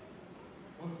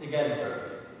 Once again,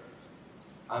 Percy,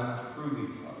 I'm truly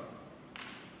sorry.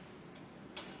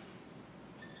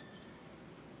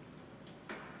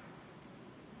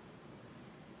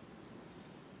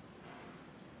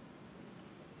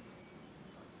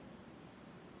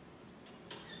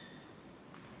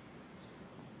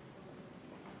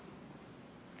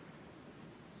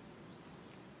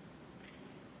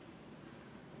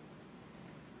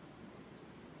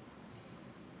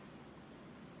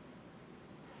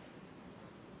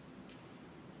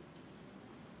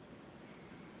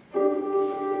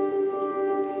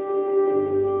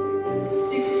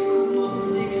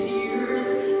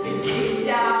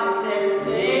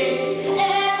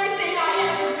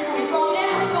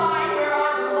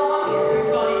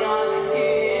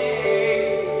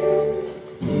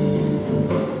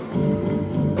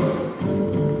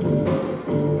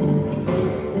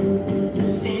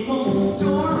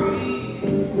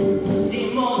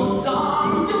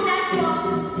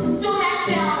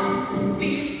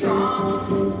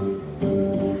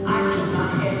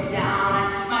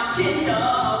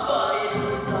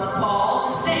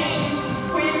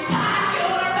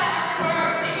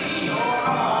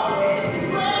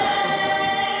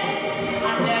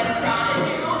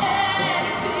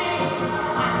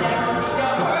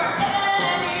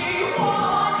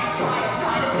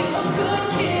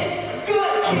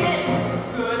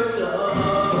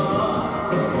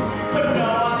 But no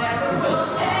one ever will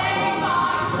take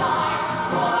my side.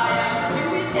 All I ever do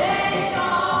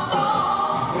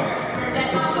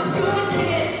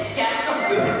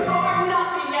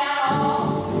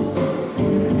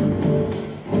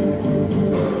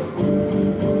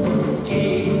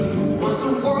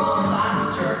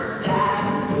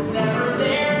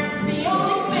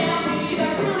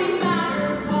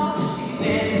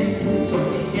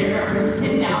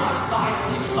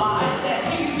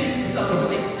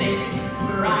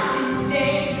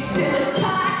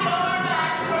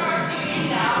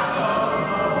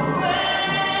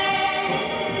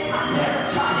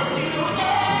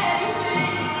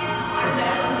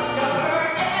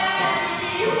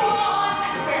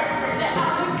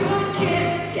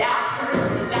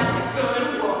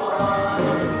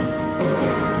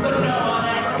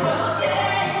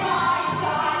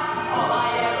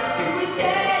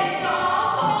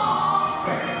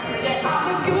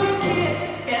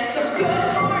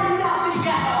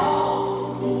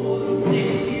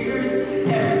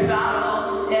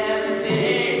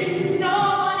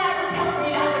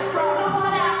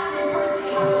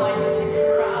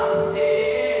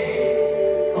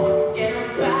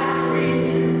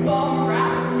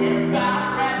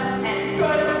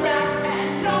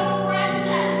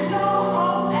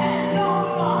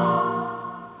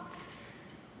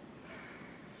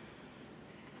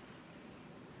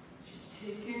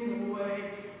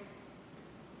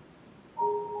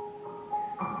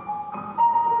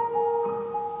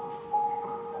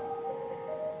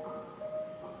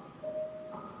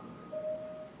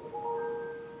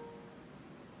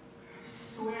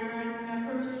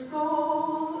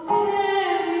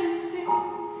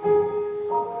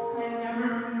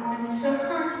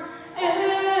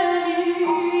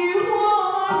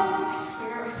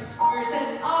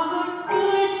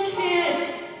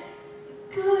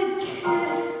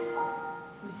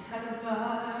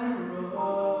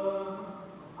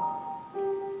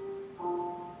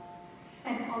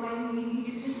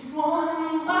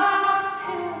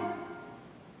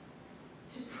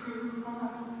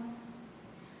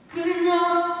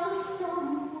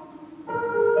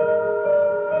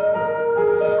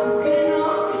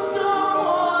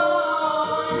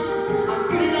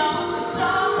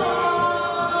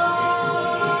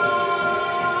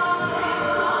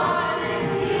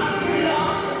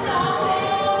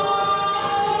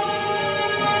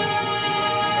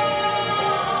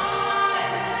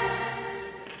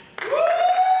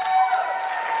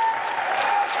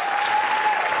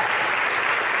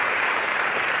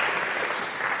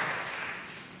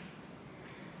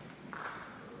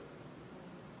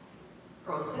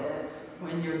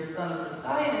when you're the son of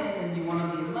Poseidon and you want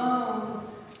to be alone,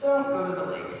 don't go to the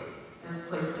lake. There's a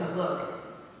place to look.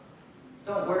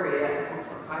 Don't worry, I won't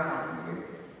tell Chiron here.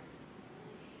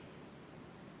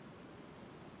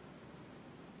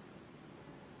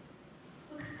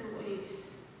 Look at the waves.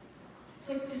 It's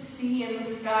like the sea and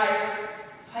the sky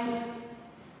fighting.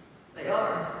 They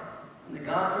are. When the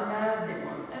gods are mad, they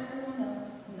want everyone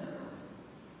else to know.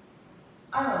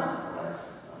 I went up the west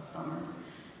last summer.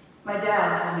 My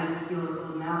dad told me to steal a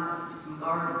little nap from some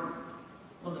garden.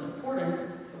 It wasn't important.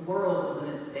 The world was in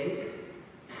its stake.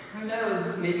 Who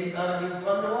knows, maybe he thought it'd be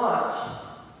fun to watch.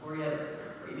 Or he had a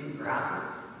craving for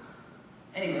apples.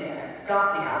 Anyway, I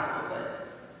got the apple, but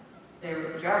there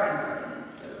was a dragon guarding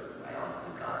it, so I also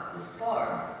got the scar.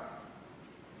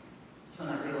 That's when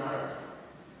I realized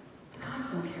the gods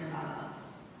don't care about us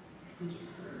if we get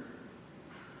hurt.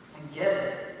 I get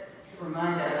it. To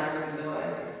remind Dad I wouldn't go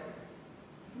either.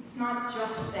 It's not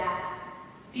just that.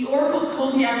 The Oracle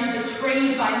told me I'd be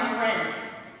betrayed by a friend.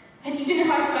 And even if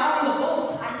I found the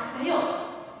bolts, I'd fail.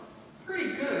 It's pretty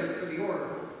good for the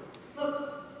Oracle. Look,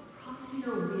 prophecies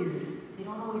are weird. They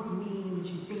don't always mean what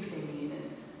you think they mean, and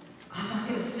I'm not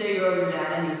going to say you owe your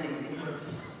dad anything because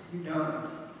you don't.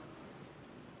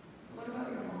 What about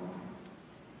your mom?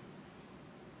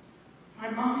 My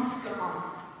mom's gone.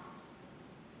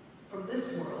 From this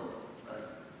world, but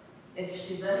if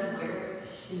she's anywhere,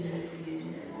 she won't be in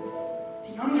here.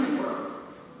 The underworld.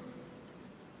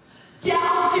 Yeah,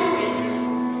 I'll do it.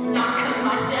 Not because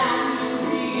my dad needs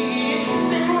me. He's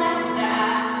been less of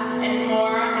that and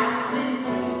more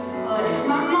absentee. But if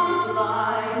my mom's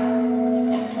alive,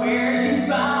 that's where she's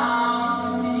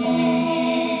bound to be.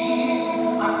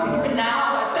 I'm leaving now.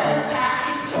 I bet a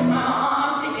package to my mom,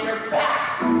 taking her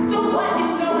back. Don't let me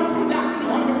know it's come back from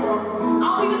the underworld.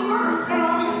 I'll be the first. And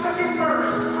I'll be the second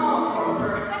first. Oh,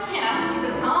 Robert, I can't ask you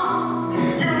to come.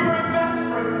 You're my best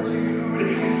friend,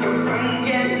 dude. So don't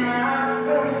get mad.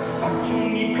 But I suspect you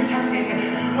need protecting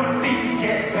when things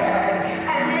get bad.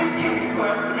 And this game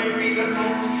quest may be the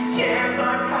best chance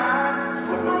I've had to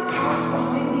put my past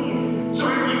behind me. So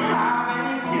if you have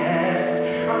any guess,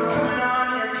 I'm coming on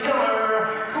your killer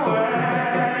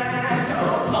quest.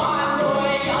 Oh, my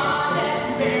Lord, God, and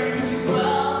fare you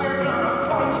well. We're gonna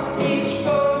fight each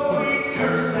foe, each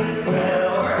curse and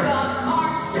spell. We're gonna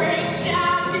march straight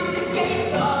down to the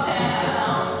gates of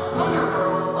hell.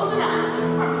 Underworld, listen up.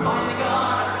 I'm finally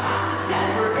gonna pass the test.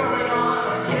 We're going on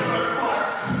a killer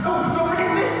quest. Oh, don't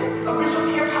forget this! Official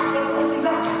camp capital pressing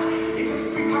back. It was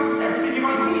pre-packed with everything you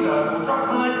might need. We'll drop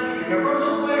the list and Rosa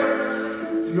squares.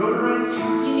 Deodorant.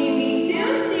 You need me to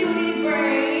see we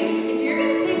brain. If you're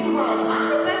gonna save the world, I'm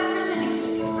the best person to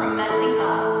keep you from messing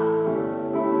up.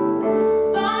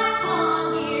 5 long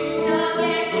years stuck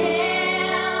at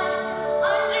camp,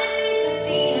 underneath the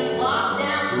Venus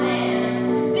lockdown plan.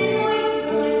 Been waiting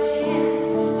for a chance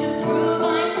to prove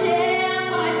I'm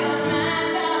champ. I got mad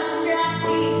about the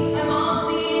strategy. I'm all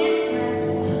being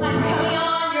impressed. I'm coming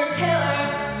on your killer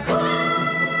quest.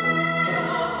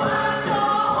 So buzz the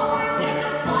horns, get the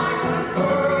fire to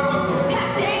burn.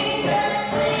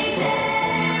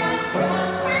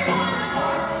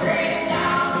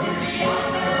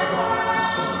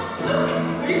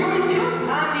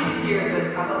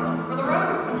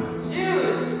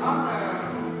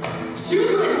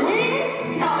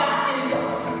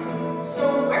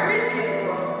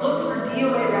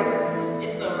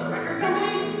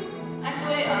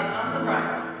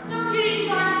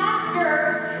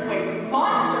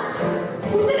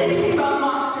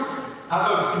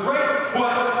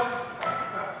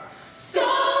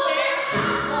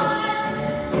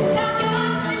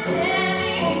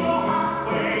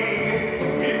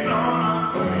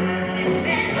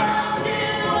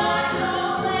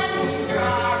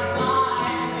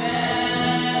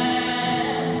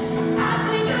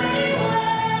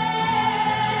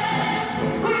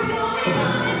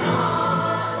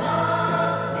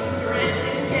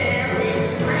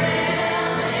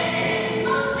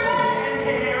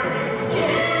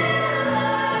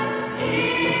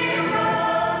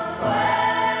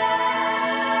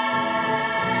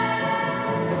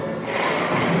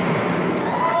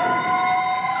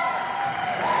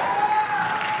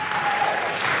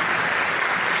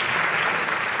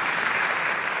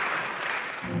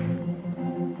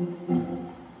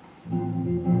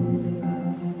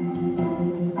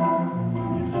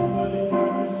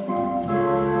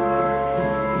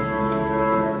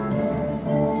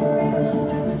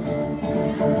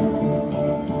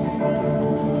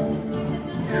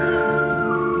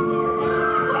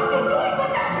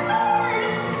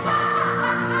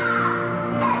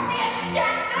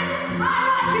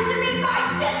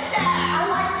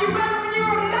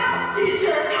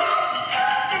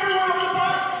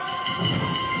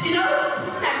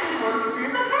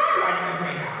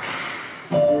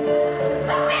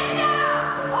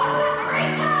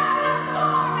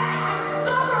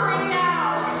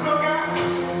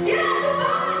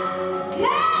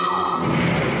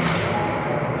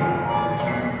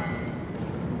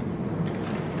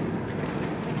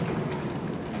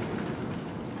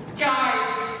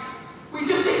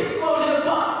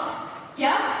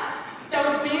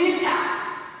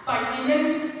 by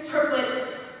demon, triplet,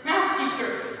 math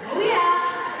teachers. Oh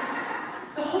yeah.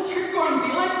 Is the whole trip going to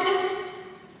be like this?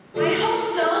 I hope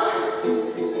so.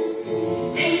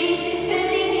 Hades is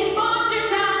sending his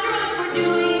monsters after us for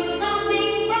doing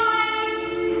something right.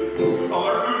 All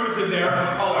our food was in there.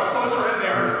 All our clothes were in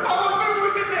there. All our food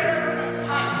was in there.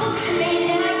 Look, I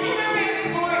made an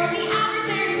itinerary for any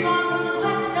adversaries gone from the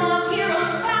quest of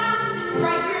heroes past. It's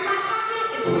right here in my pocket.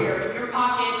 It's where in your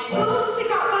pocket. Oops, it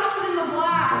got busted in the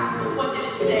black. What did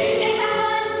it say? Take that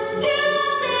bus to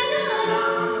Los Angeles. Not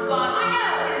on the bus. I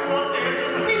know. Los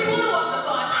Angeles. We flew up the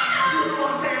bus.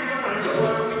 Los Angeles.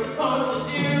 What are we supposed to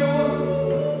do?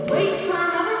 Wait for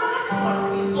another bus? What if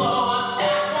we blow up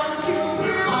that one too?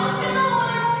 We're lost in the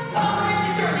woods. Somewhere in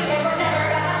New Jersey and we're never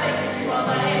gonna make it to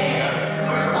LA.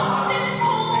 We're lost in the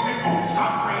cold. It won't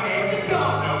stop raining. Just go.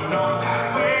 No, not that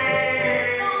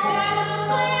way. No matter the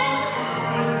plan,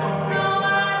 no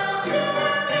matter the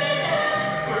vision.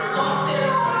 We're lost in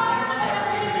the woods. We'll never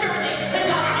make it to New Jersey. And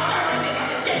now we're starting to make a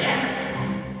decision.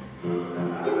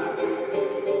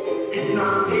 It's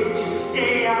not safe to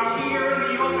stay out here in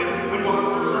the open when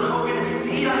monsters are hoping to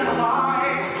eat us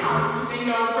alive. How do they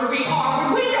know where we are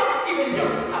when we don't even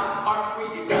know how hard we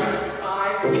done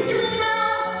survive? It's your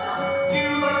smell. Do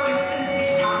you like listen to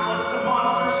these tablets? The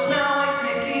monsters smell like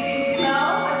Mickey D's.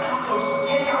 Smell? Like tacos or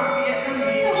takeout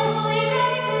Vietnamese. So hopefully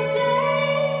they can stay.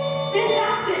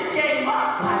 Fantastic game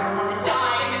up. I don't want to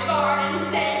die in the garden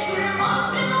state. We're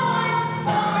lost in the woods.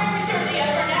 Somewhere in New Jersey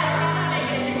and we're never gonna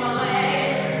make it to LA.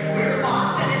 We're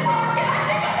lost in this market. I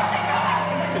think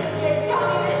it's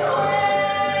coming this way.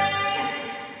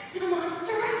 Is it a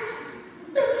monster?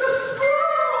 It's a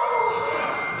squirrel!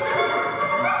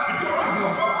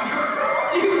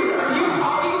 Dude, are you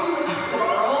talking to a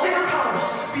squirrel? Santa Claus,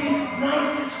 the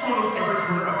nicest squirrels every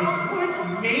corner of these woods.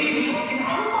 Maybe he can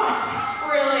help us.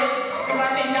 Really? Because I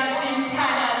think that seems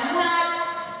kind of nuts.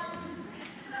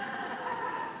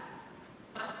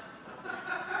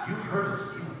 You hurt his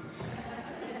feelings.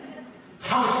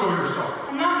 Tell us your story.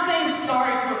 I'm not saying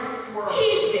sorry to a squirrel.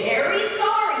 He's very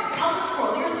sorry. Tell the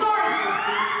squirrel you're sorry,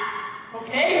 Percy.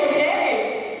 Okay.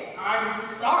 I'm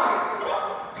sorry.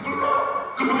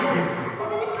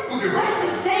 What is he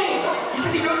saying? He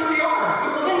says he knows where we are.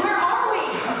 Well, then where are we?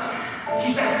 He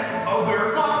says, oh,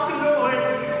 we're lost in the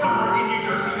woods, somewhere in New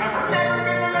Jersey, and we're never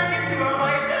gonna make it to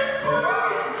LA.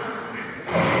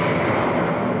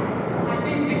 I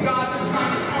think the gods are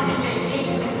trying to tell me they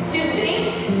hate me. You think?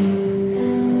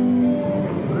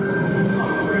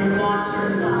 Hungry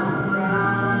monsters on the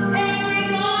ground. Angry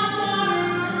monster in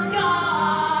the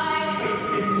sky.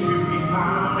 Places to be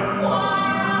found.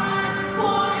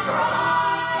 Wanna cry.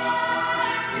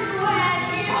 To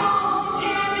any home.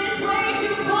 Can't this way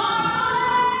too far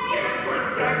away. Can't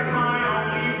protect my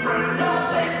only friend. No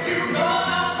place to go,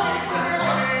 no place to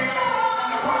stay. And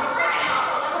the world's right out,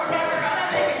 and we're never gonna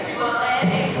make it to LA.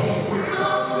 We're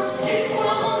lost, we're escaped, we're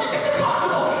alone, this is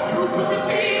impossible. Who put the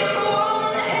fate of the world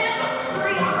in the hands of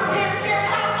 300 hands scared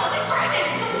out of all this writing?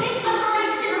 Take a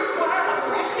direction. What a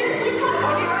direction? We talk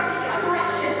about direction.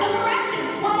 A direction.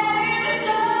 Whatever you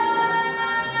decide.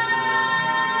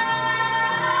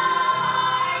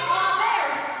 There.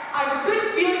 I have a good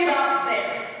feeling about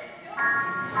there.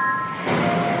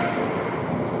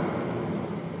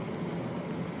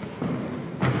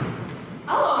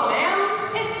 Hello, ma'am.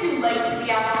 It's too late to be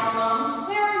out on alone.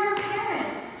 Where are your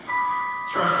parents?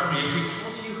 Trust me, if we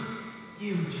told you,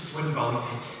 you just wouldn't believe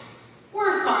it.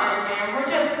 We're fine, ma'am. We're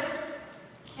just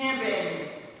camping.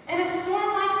 In a storm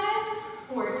like this?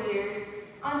 Poor dears.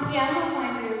 Auntie Emma will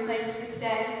find you a place to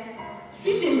stay.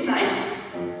 She seems nice.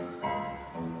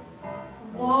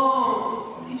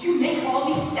 Whoa. Did you make all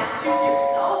these statues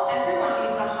yourself? Everyone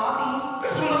needs a hobby.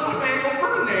 This one looks like Uncle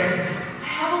Ferdinand. I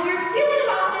have a weird feeling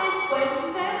about this. What did you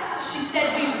say? She said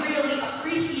we really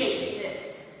appreciate this.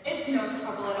 It's no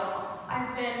trouble at all.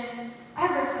 I've been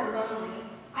ever so lonely.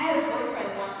 I had a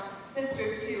boyfriend once,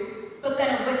 sisters too, but then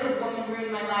a wicked woman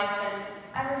ruined my life, and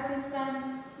ever since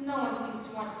then, no one seems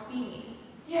to want to see me.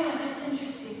 Yeah, that's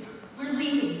interesting. We're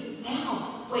leaving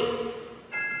now. Wait.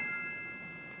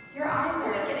 Your eyes are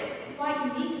quite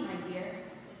unique, my dear.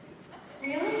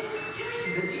 Really?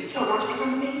 Seriously, the detail work is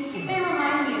amazing. They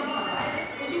remind me of someone.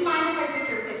 Would you mind if I took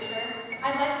your picture?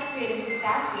 I'd like to create a new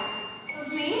statue.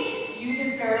 Of me? You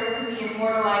deserve to be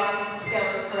immortalized in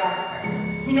stone forever.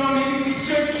 You know, maybe we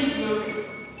should keep moving.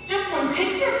 It's just one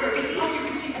picture, Percy. It's like you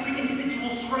can see every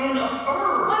individual strand of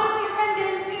fur. What if your friend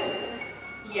didn't too?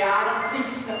 Yeah, I don't think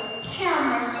so.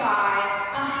 Camera shy,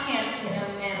 a handsome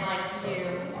young man like you.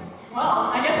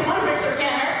 Well, I guess one picture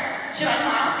can't hurt. Should I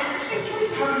smile? Interesting choice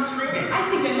how I'm screaming. I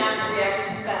think a natural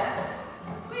reaction is best.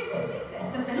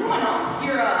 Does anyone else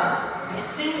hear a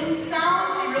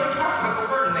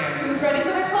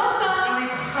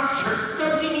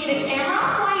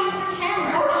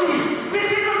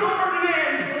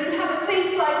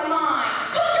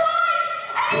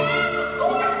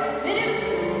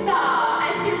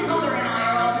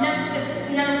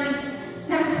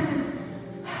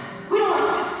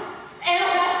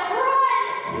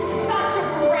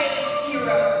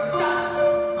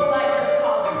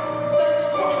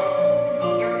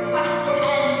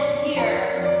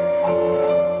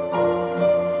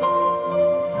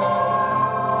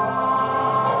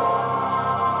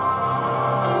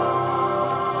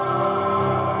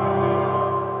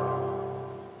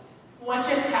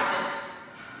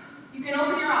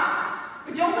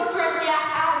don't look directly at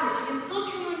her. She can still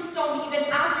turn you into stone even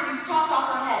after you've chopped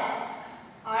off her head.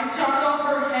 I chopped off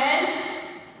her head?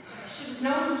 I should have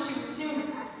known who she was sooner.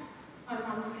 My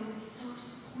mom's gonna be so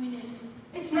disappointed.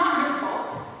 It's not your fault.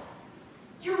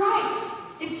 You're right.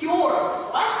 It's yours.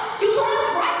 What? You told us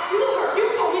right to her. You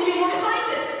told me to be more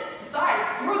decisive.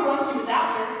 Besides, you were the one she was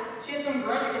after. She had some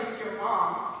grudge against your mom.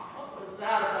 What was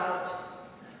that about?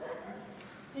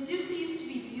 Medusa used to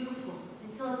be beautiful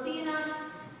until Athena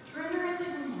turned her into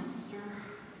a monster.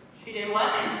 She did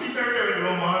what? She turned her into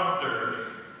a monster.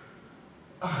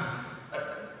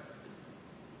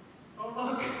 Oh,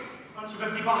 look. A bunch of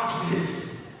empty boxes.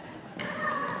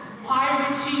 Why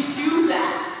would she do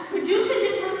that? Medusa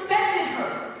disrespected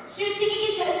her. She was taking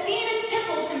it to Athena's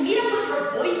temple to meet up with her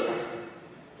boyfriend.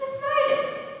 Poseidon.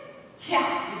 Yeah,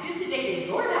 Medusa dated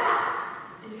your dad.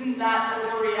 Isn't that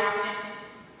overreacting?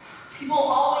 People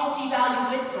always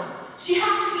devalue wisdom. She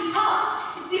has to be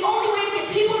tough. It's the only way to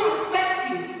get people to respect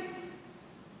you.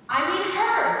 I mean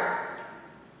her.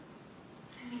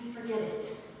 I mean, forget it.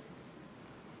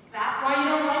 Is that why you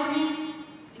don't like me?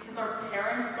 Because our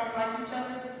parents don't like each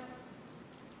other?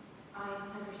 I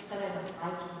never said I don't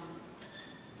like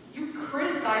you. You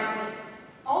criticize me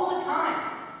all the time.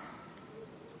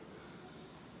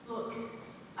 Look,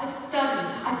 I've studied,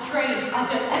 I've trained, I've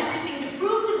done everything to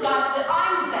prove to the gods that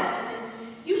I'm the best, and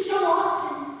you show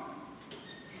up and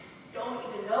don't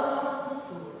even know how to hold a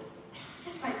sword.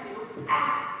 Yes, I do.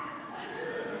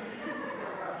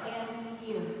 Hands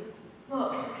here.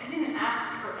 Look, I didn't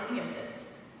ask for any of this.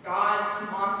 Gods,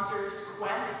 monsters,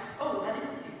 quests. Oh, that is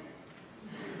it.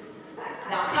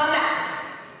 Now come at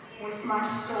With my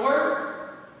sword?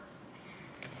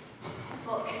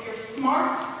 Look, you're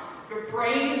smart, you're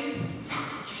brave,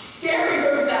 you're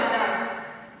scary with that knife.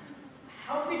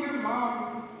 How could your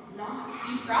mom not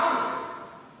be proud of you?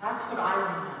 That's what I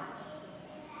want to know.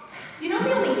 You know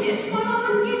the only gift my mom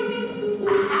ever gave me? A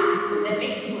hat that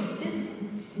makes you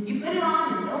invisible. You put it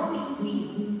on and no one can see you.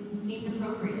 Seemed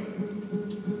appropriate.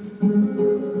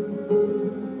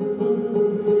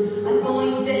 I've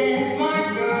always been a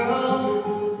smart girl.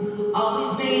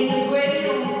 Always made the grade,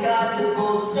 always got the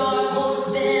gold star. Always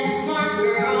been a smart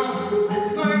girl. A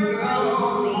smart girl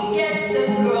only gets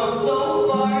a girl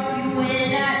so far. You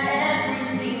win at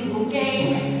every single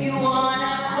game. You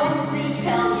wanna closely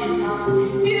tell you tough.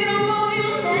 You don't go,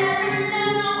 you'll never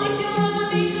know.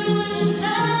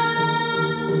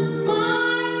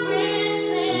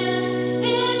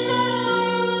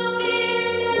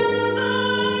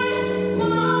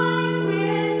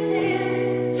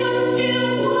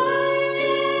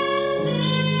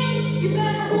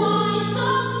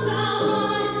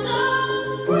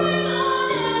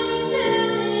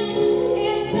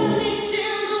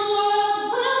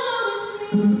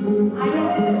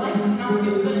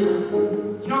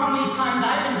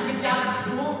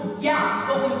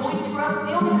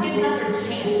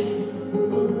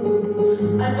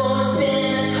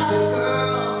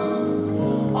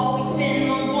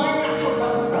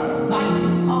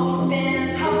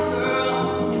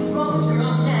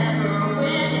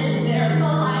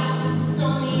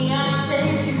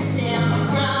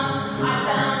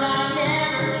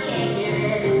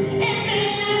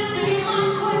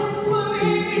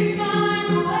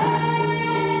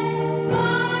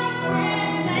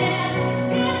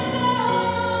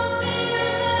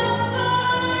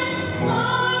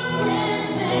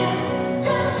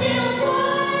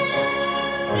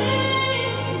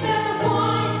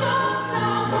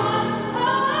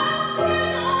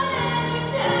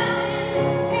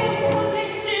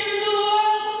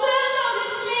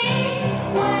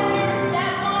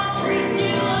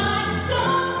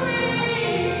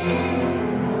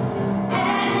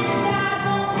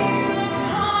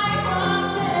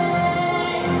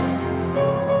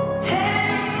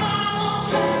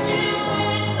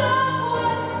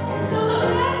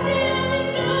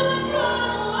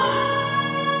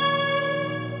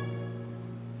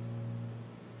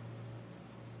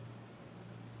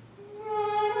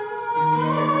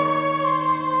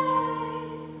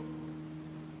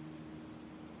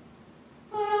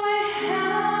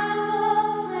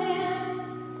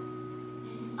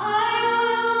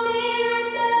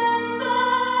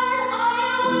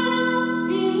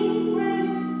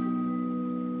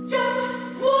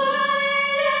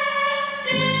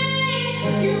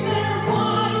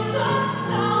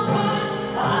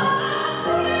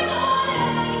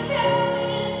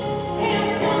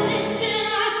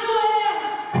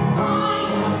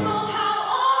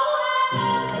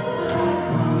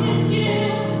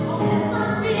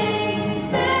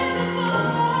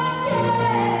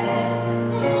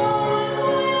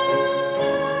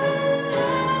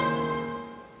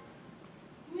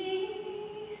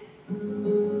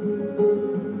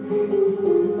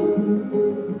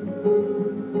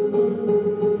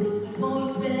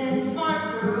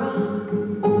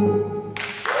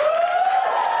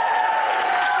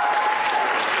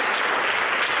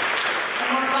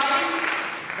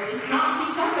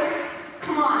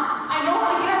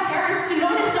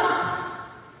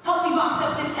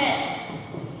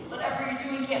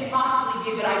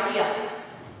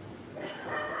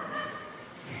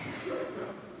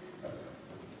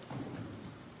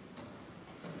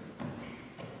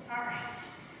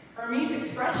 Hermes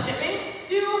Express shipping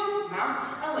to Mount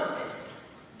Olympus,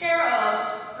 care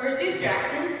of Percy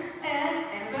Jackson and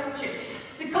Annabeth Chase.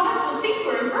 The gods will think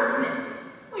we're impertinent.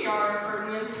 We are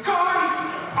impertinent. Guys,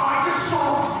 I just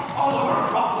solved all of our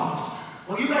problems.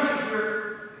 Well, you guys are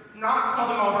here not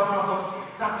solving all of our problems.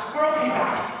 That squirrel came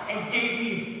back and gave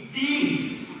me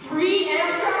these. 3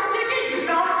 Amtrak tickets?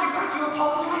 Not you got to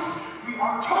apologize. We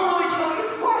are totally killing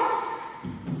this quest.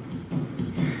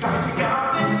 Guys, we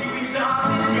got this. You reached out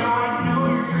this. Yo, I know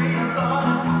you're great. I thought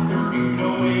this after you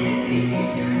know it is.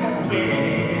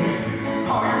 Win.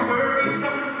 All your worries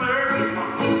come to flurries.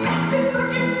 We best it for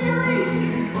your furies.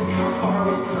 Look how far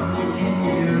we've come to get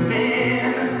you in.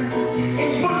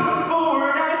 It's one step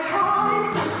forward at a time.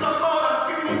 Just look all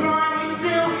up in the grind. We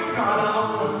still got a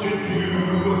lot to do.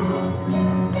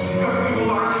 Cause people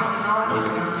are counting on us,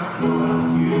 not counting on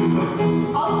you.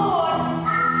 All aboard!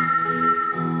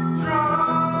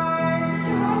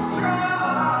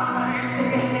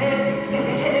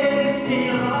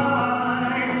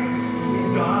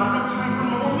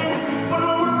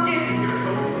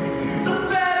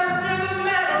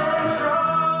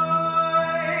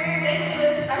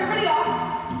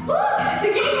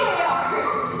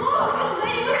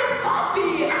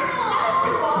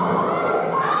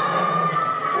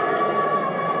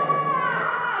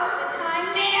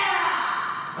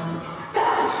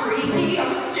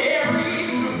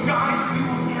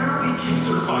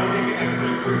 Surviving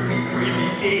every crazy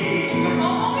thing.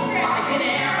 Oh, we grab an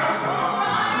arrow,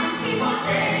 run, keep on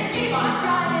trying, keep on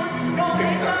trying. No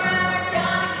place around,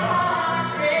 gonna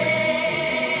country.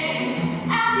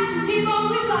 Happy people,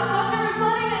 we've got thunder and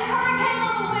flooding and hurricane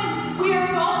on the wind. We are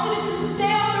all citizens to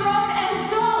stay on the road and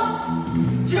don't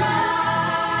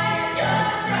drive,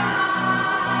 just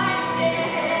drive. Stay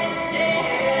ahead, stay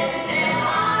ahead, stay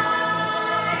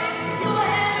alive. No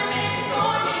enemy,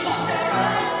 stormy, but there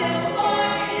are still for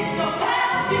me. So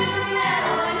paddle to the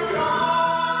metal and drive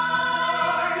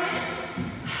it.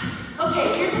 Okay,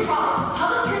 here's the problem.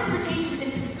 Public transportation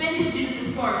is suspended due to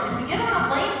the storm. If we get on a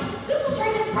plane, this will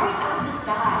strike us right out of the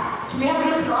sky. Do we have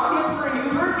enough drachmas for an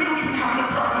Uber? We don't even have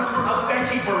enough drachmas for a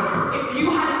veggie burger. If you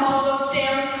hadn't all those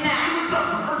damn I snacks. was up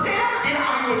for dinner and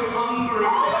I was hungry.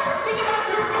 All you're thinking about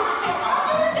is your phone.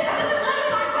 That doesn't let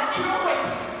my question. No, wait.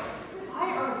 Why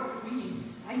are we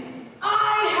fighting? I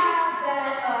have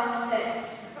that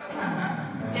effect.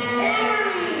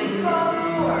 Aries,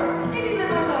 before. Maybe my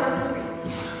daughter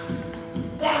Clarice.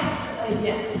 That's a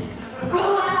yes.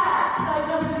 Relax, I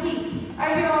come in peace. I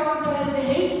hear all words ahead of the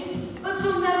hate, but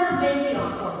you'll never make it on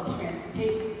public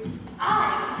transportation. I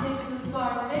can take you as far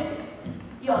as Vegas.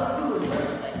 You're doing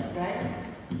perfect, right?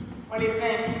 What do you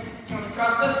think? Can we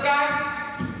trust this guy?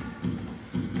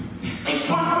 It's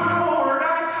one foot forward at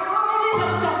a time.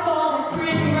 Just a fall and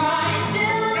grin rise,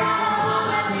 still got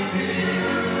what you do.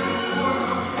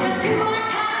 Cause people are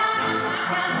counting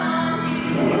on you.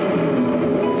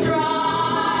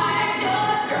 Drive,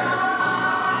 just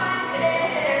drive,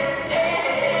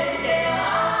 stay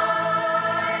alive.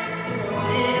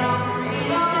 Put it on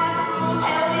freedom,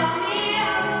 tell me I'm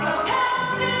near. So come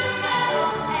to the metal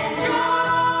and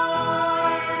drive.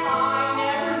 I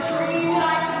never dreamed I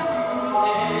could do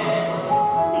this.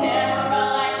 Never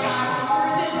felt like I was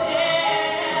worth a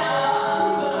damn.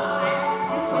 But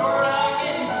I'm sorta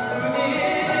getting through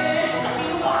this. I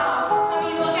mean, wow. I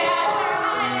mean, look at where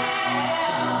I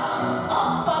am.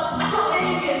 Oh, but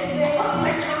Vegas, baby.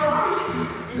 Thanks for the ride.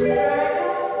 Is that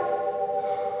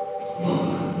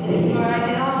where I go? Is that where I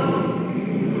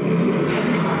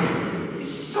go?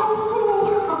 It's so cool.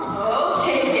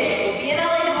 Okay, Dave. Be in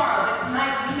LA tomorrow, but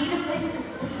tonight we need a place to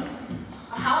sleep.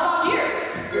 How about here?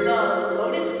 The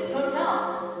Lotus Hotel.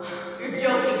 You're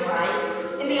joking, right?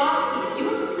 In the Odyssey, if you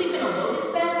were to sleep in a lotus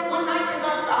bed, one night could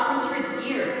last 100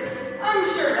 years. I'm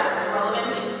sure that's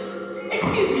irrelevant.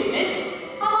 Excuse me, miss.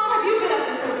 How long have you been at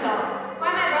this hotel? Why,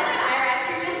 my brother and I arrived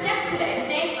here just yesterday,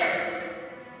 May 1st.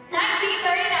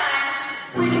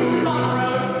 1939. We can sleep on the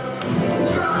road.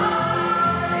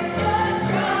 Drive, just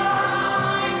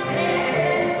drive,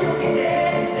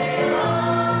 stay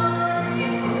alive.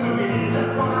 The wind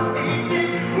up on our faces,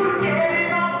 we're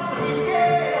getting all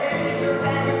places. You're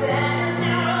better than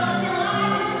now until I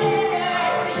can tear.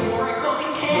 See, you're a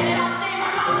cooking can and I'll save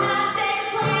my mom and I'll save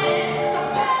the planet. So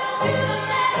pedal to the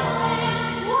metal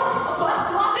and whoa, a bus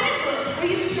to Los Angeles. Are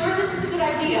you sure this is a good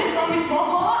idea? It's gonna be small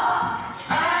blow up.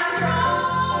 And drive.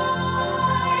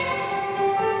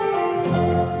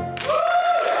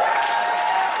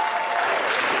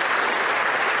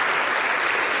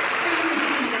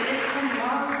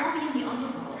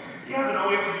 Yeah, then all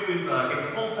we have to do is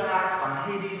get pulled back on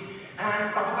Hades and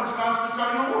stop a bunch of guys from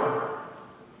starting a war.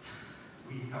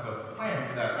 We have a plan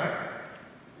for that, right?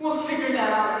 We'll figure that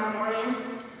out in the morning.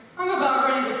 I'm about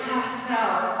ready to pass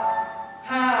out.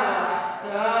 Pass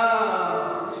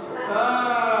out.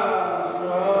 Pass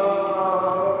out.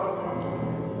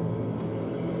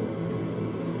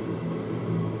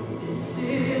 This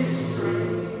is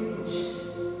strange.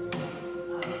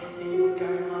 I think I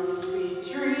must be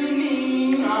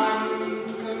dreaming. I'm in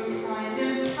some kind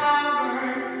of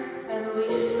cavern. At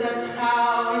least that's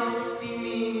how it's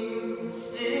seeming.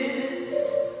 This is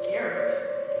scary.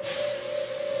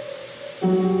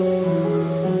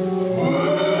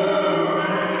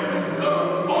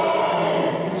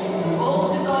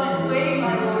 Bolt is on its way,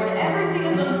 my lord. Everything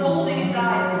is unfolding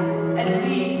as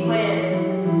we planned.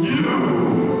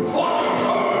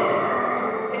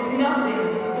 It's nothing.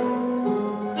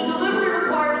 The delivery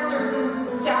requires certain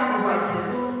sacrifices.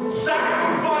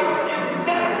 Sacrifice is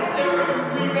necessary to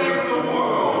remake the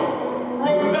world.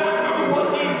 Remember what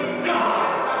these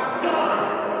gods have done.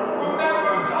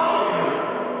 Remember Talia,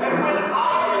 and when I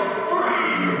am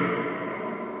free.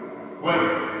 Wait.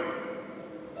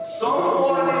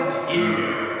 Someone is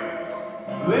here,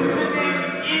 listening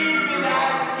even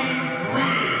as he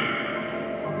breathes.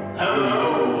 Hello,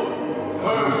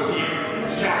 Percy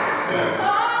Jackson.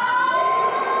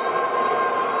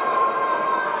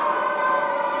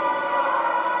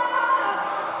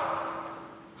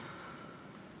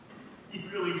 You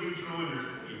really do drool in your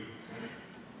sleep.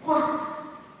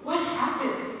 What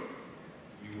happened?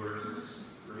 You were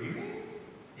screaming?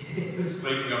 Just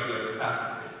waking up the other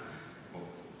passengers. Well,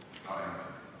 I am.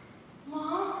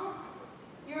 Mom,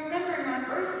 you remember my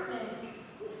birthday?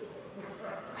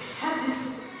 I had this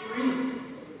dream.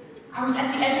 I was at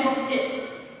the edge of a pit,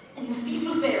 and the thief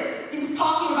was there. He was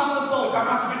talking about the boat. That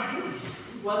must have been East.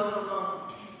 He wasn't alone.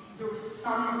 There was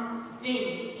something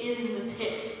in the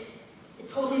pit. It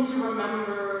told him to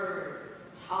remember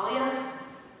Talia.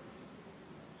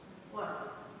 What?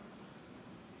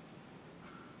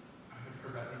 I haven't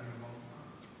heard that name in a long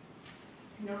time.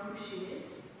 You know who she is?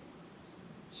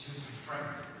 She was my friend.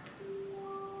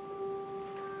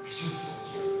 I should have told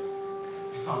you.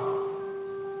 I thought,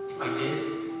 if I did,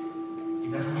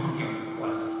 you'd never want me on this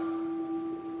quest.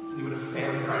 You would have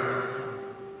failed her, I really know.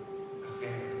 I'm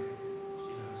scared.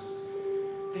 She knows.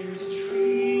 There's a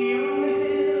tree on the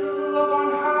hill, up on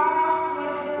half the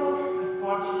hill, that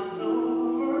watches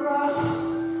over us,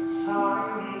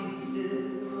 silent and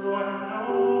still, and no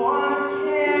one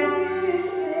can be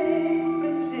safe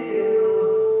until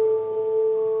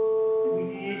we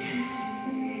can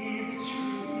see the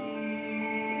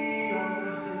tree on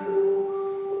the hill.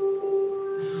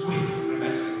 This was way before I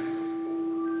met you.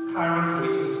 Chiron's the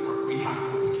weakest work we have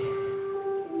as a camp.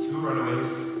 2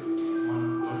 runaways. One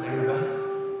was Annabeth.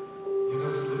 The other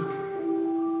was Luke.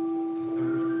 The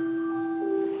third was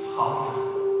Talia.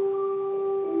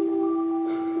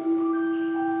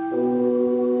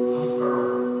 Tough girl.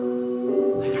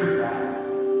 Like her dad.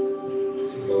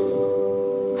 Serious.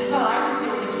 I thought I was the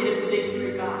only kid of the big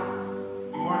 3 gods.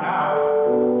 You are now.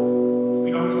 We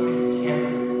don't understand the camp.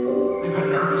 We got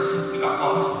nervous. We got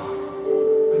lost.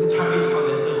 By the time we found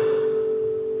the hill,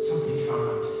 something found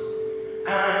us.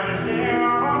 And there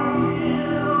on the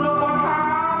hill, up on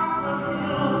half the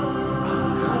hill, a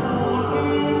cold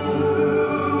wind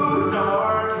blew,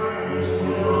 dark and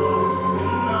chill,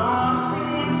 and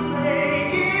nothing's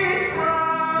like its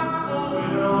wrathful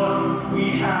will. We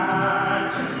had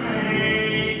to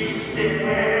make a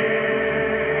stand.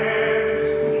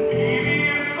 Maybe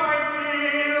if I'd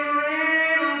been a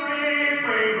little bit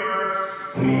braver,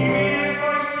 maybe if I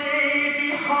stayed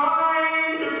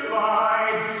behind to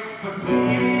fight, but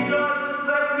maybe it doesn't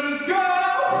let me go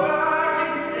back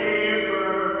and save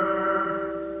her.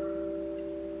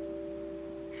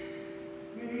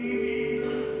 Maybe it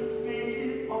doesn't make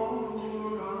it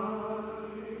alright.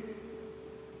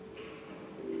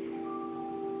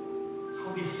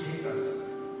 Talia saved us.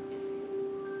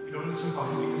 We don't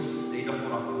survive because she stayed up on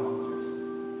the monsters.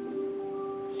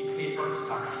 She paid for her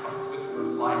sacrifice with her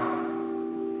life.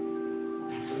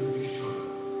 That's what you should.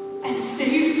 And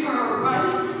saved her, right?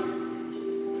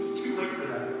 It's too late for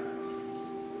that.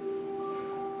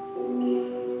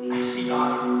 As she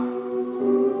died,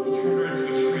 he turned her into a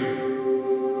tree,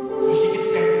 so she could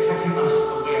stand protecting us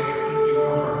the way I couldn't do for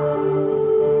her.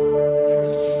 There's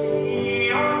a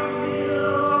tree on the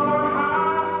hill, up on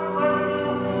half the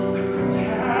hill, that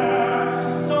protects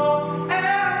us all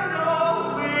and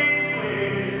always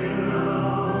will.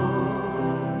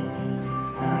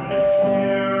 And it's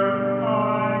there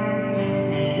reminding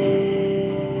me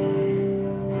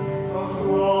of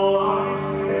all I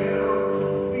failed to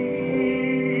be.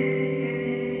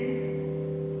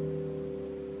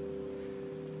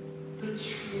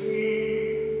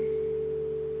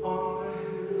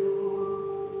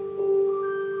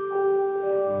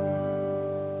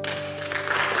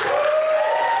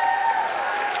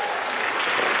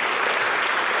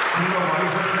 to know why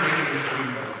you're creating this dream,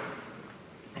 though.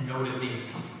 I know what it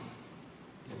means.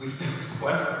 If we fail this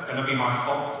quest, it's gonna be my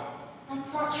fault.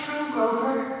 That's not true,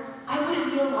 Grover. I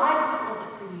wouldn't be alive if it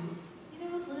wasn't for you.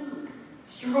 Neither would Luke.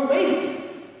 You're awake.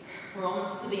 We're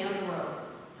almost to the underworld.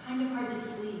 Kind of hard to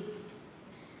sleep.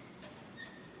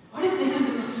 What if this is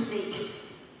a mistake?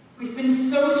 We've been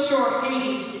so sure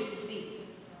Hades is the thief.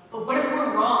 But what if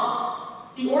we're wrong?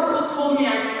 The Oracle told me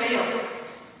I failed.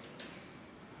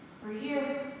 We're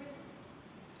here.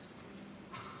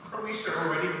 Are we sure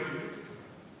we're ready to do this?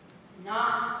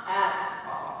 Not at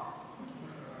all.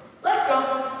 Let's go.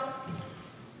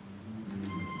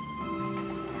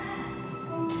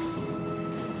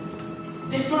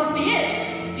 This must be it.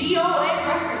 DOA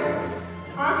Records.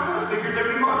 I figured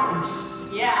there'd be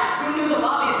monsters. Yeah, who knew the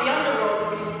lobby of the underworld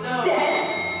would be so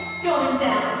Dead. Going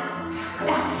down.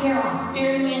 That's Carol.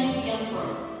 Burying me into the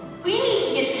underworld. We need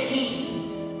to get to Hades.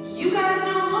 You guys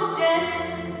don't look dead.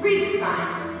 Read the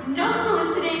sign. No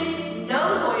soliciting, no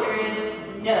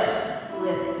loitering, no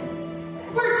living.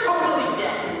 We're totally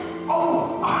dead.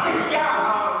 Oh,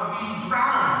 yeah, we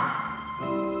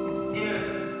drowned. In a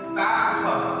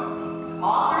bathtub.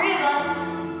 All three of us.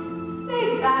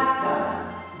 Big bathtub.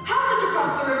 Passage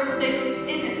across the river Styx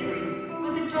isn't free.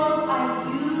 With the Joels, I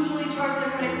usually charge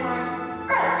their credit card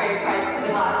or at a fair price for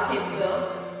the last came bill.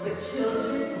 But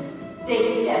children, they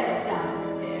never die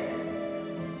there.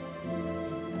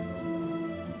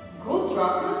 Cool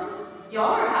drunkness?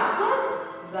 Y'all are half-bloods?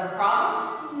 Is that a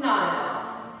problem? Not at all.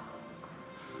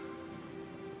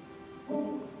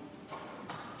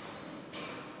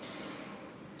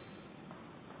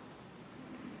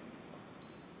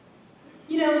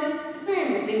 You know, the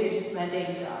family thing is just my day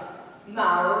job. My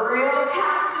real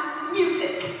passion is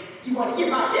music. You want to hear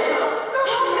my demo?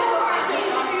 I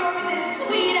can't you over this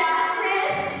sweet-ass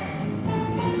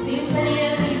riff. Seen plenty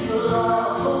of people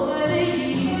all over the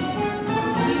years.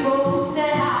 Heroes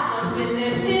that happen with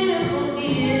their pitiful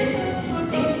fears,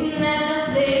 thinking that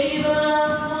they'll save a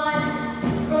loved one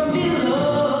from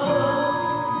below.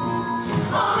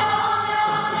 Oh no, oh no,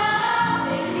 oh no,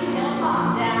 they think they'll pop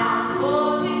down for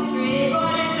victory.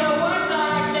 But it don't work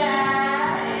like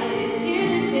that.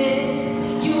 Here's the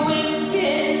tip, you ain't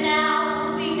getting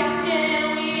out. We got you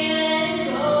and we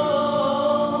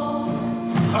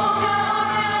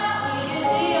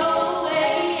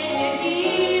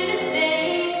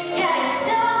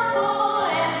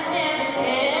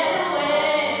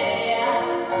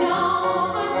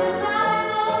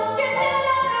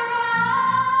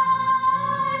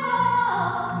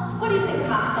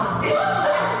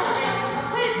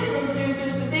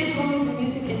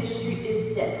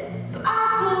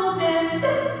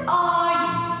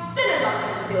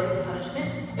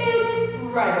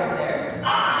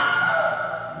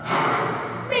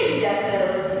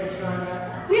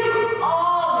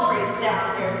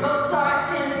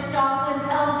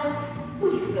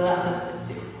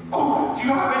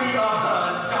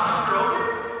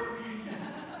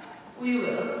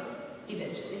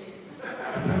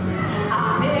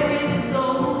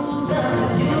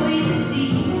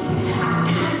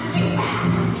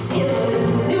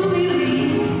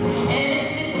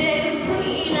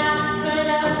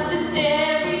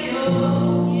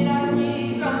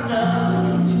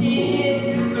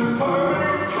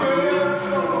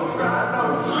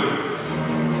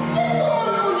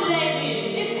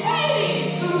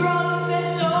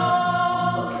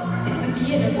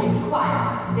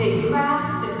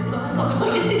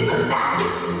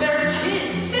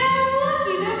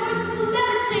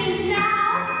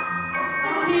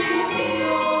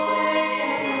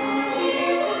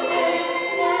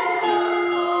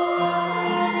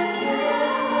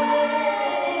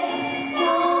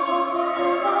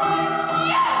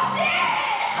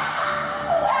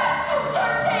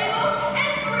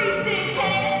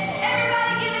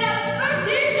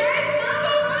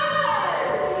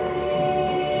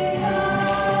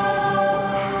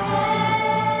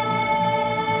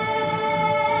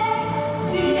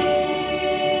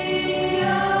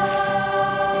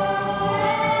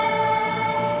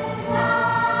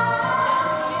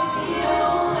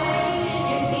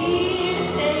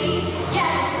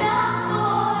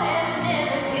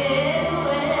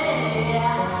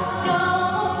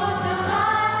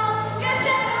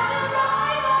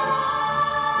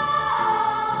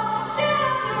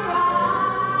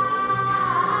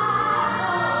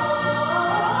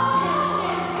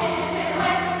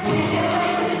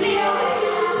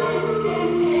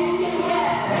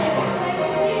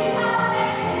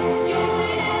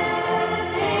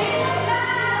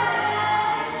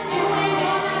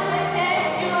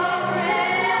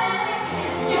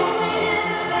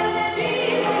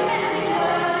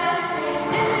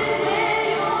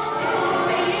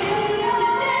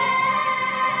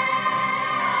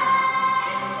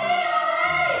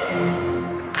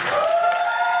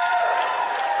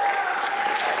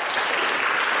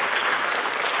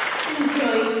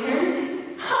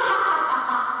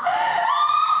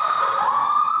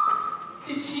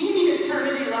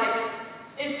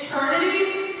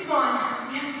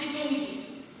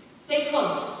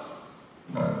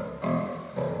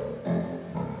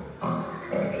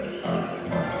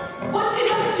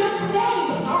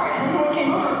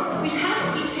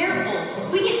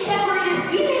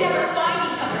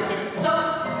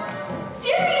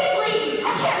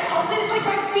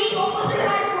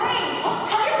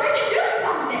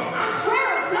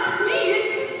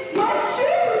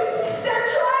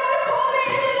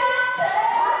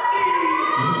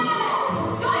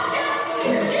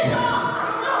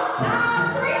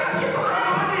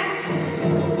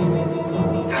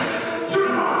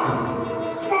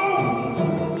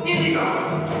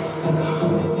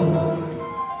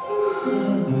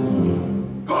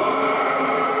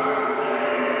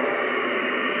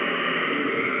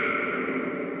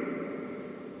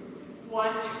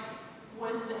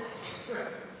What was that?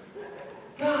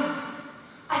 Guys,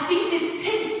 I think this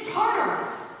pig's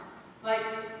tartarus. Like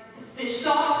the fish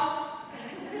sauce.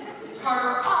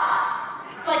 Tartar us.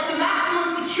 It's like the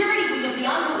maximum security wing of the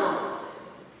underworld.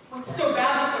 What's so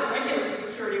bad that the regular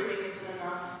security wing isn't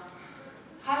enough?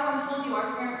 Chiron told you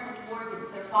our parents went to war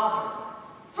against their father.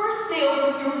 First they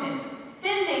overthrew him,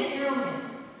 then they threw him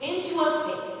into a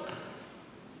pit.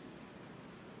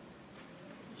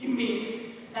 You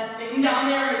mean that thing down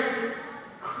there is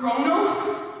Kronos?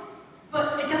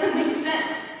 But it doesn't make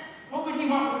sense. What would he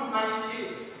want with my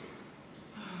shoes?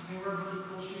 They were really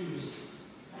cool shoes.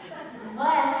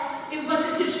 Unless it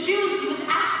wasn't the shoes he was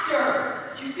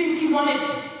after. You think he wanted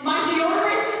my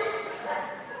deodorant?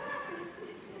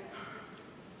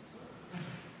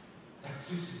 That's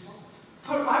Zeus's fault.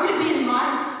 But why would it be in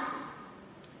mine?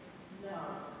 No.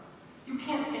 You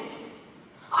can't think.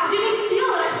 I didn't steal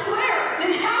it, I swear.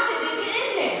 Then how did it get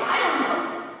in there? I don't know.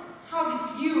 How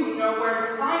did you know where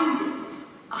to find it?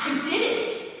 I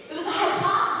didn't. It was a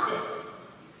hypothesis.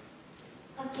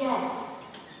 A guess.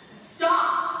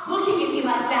 Stop looking at me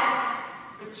like that.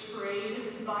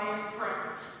 Betrayed by a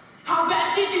friend. How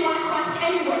bad did you want to quest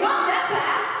anyway? Not that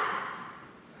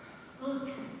bad. Look,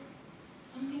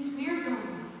 something's weird going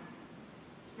on.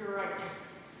 You're right.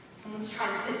 Someone's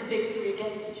trying to pit the big three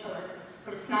against each other,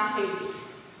 but it's not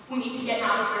Hades. We need to get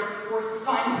out of here before he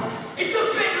finds us. It's a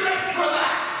bit late for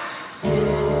that!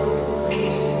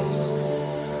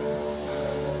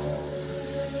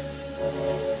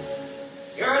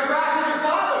 You're as rash as your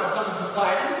father, son of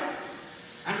Poseidon.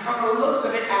 And from the looks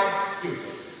of it, as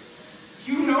stupid.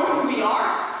 You know who we are?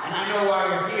 And I know why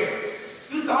you're here.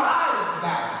 You thought I was the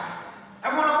bad guy.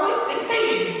 Everyone always thinks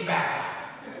Hades is the bad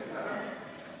guy.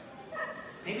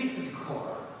 Maybe it's the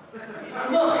decor.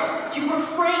 Look, you were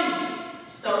framed.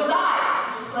 So was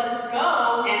I. Just let us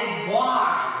go. And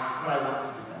why would I want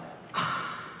to do that?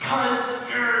 Cause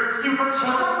you're super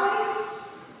chill that way?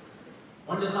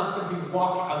 One does not simply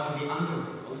walk out of the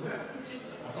underworld.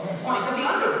 That's the whole point of the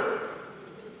underworld.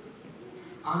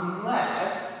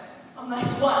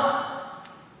 Unless what?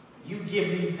 You give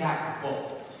me that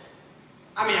bolt.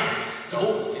 I mean, I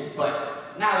stole it,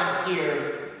 but now that it's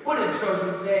here, what did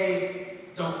Trojans say?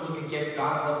 Don't look at gift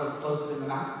God's level explosive in the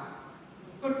mouth.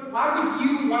 But why would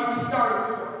you want to start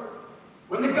a war?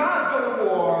 When the gods go to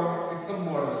war, it's the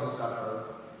mortals who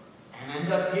suffer. And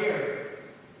end up here.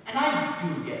 And I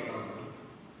do get lonely.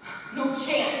 No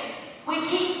chance. We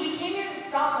came here to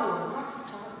stop a war, not to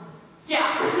start one.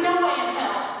 Yeah, there's no way in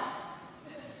hell.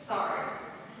 Sorry.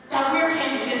 That we're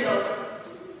handing this over.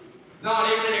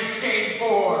 Not even in exchange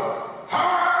for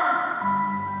her!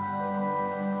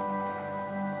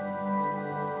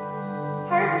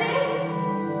 Percy?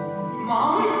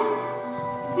 Mom?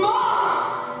 Mom!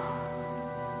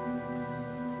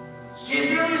 She's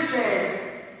really ashamed,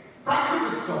 but I could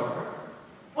restore her.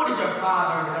 What is your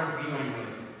father does to you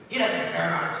anyways? He doesn't care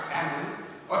about his family,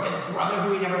 or his brother who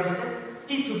he never visits.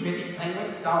 He's too busy playing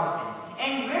with dolphins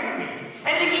and mermaids,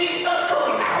 and thinking he's so cool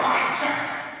in that Hawaiian shirt.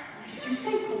 Did you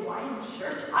say Hawaiian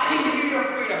shirt? I can give you your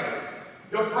freedom,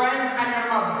 your friends, and your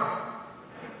mother.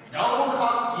 And all it will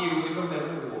cost you is a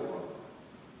little war.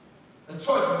 The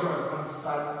choice is yours, son of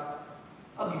Poseidon.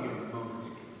 I'll give you a moment to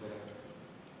consider.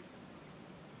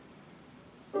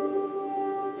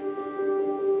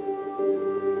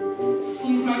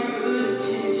 Seems my good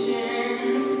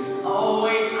intentions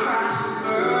always crash and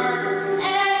burn.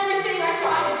 And everything I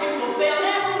try to do will fail.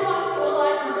 Never once will I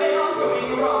prevail.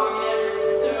 Going wrong at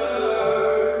every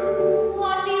turn.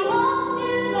 What belongs to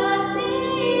the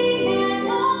sea can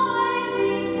always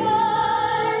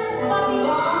return. What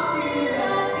belongs to the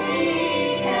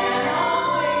sea can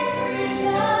always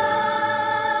return.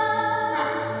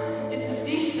 It's a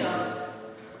seashell.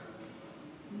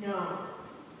 No.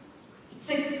 It's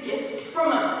a gift from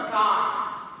a god.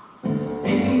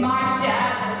 Maybe my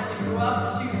dad was a screw up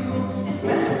too. His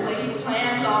best laid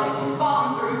plans always fallen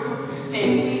through.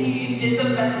 Maybe he did the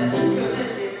best that he could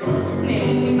do.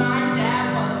 Maybe my dad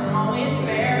wasn't always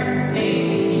fair.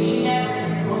 Maybe he never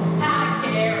knew how to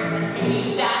care. But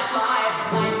hey, that's life.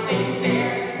 Life ain't fair.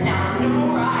 Now I know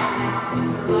right now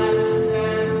things are less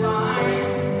than fine.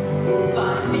 But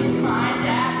I think my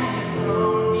dad may have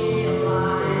thrown me a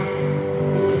line.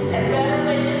 And better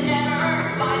late than never,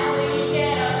 finally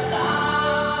get aside.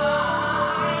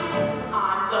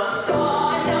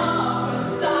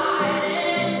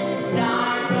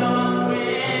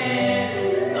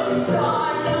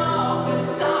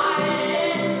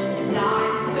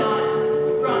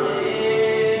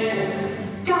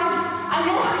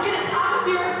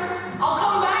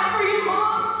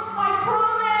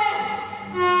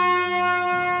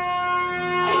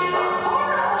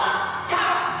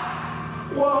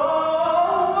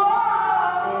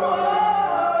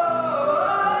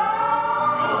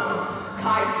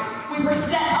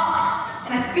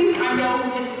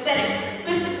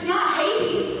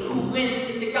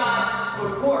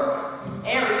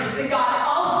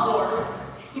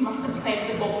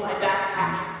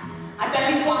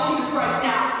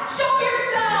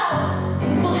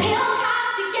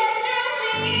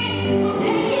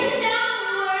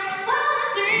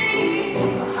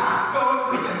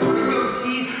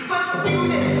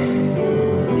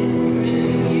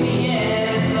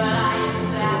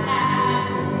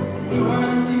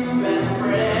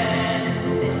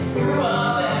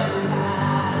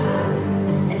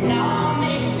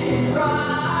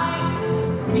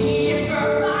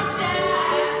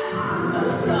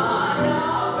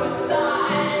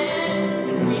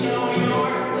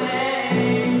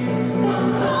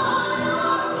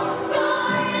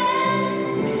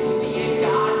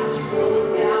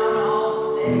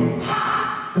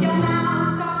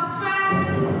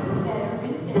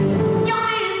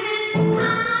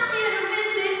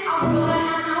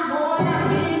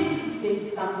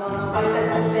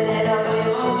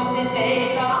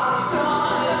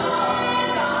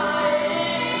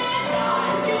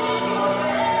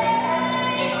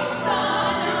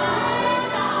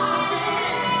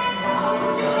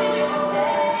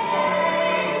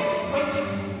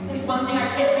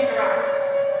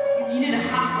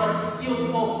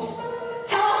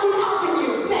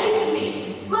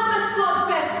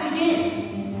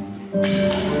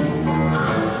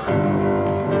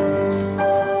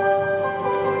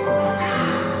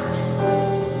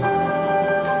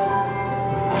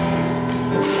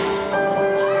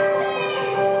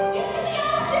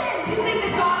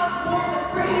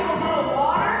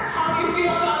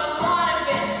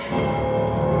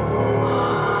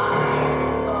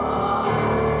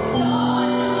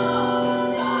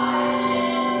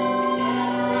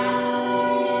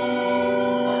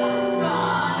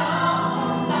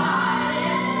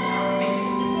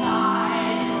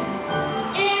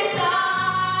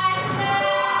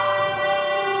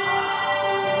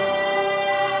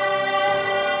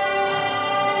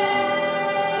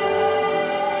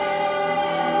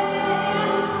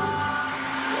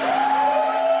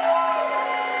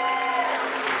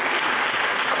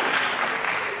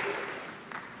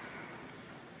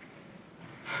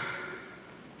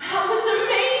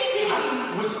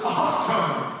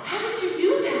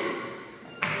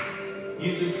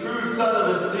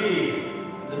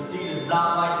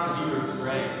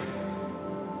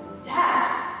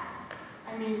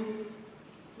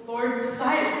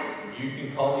 You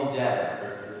can call me Dad,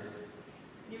 Percy.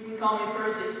 You can call me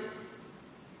Percy.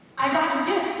 I got your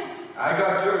gift. I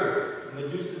got yours.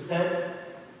 Medusa's head?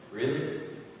 Really?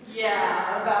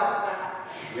 Yeah, about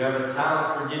that. You have a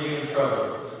talent for getting in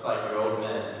trouble, just like your old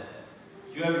man.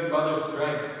 You have your mother's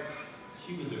strength.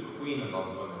 She was a queen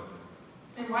among women.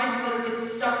 Then why'd you let her get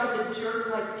stuck with a jerk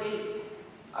like Gabe?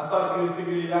 I thought you had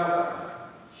figured it out by now.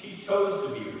 She chose to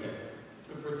be with him,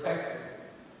 to protect him.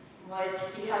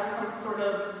 Like he has some sort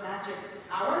of magic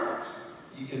power?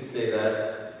 You can say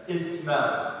that. His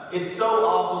smell. It's so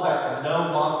awful that no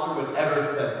monster would ever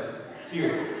sense it.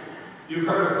 Seriously. You've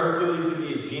heard of Hercules in the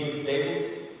Aegean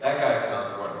stables? That guy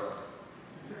smells worse.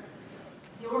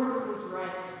 The oracle was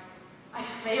right. I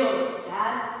failed,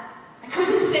 Dad. I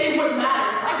couldn't save what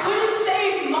matters. I couldn't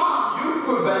save Mom. You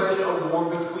prevented a war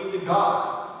between the gods.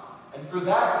 And for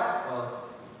that, well,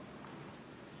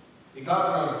 the gods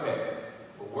are unfair.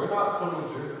 But we're not total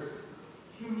jerks.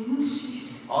 You mean she's...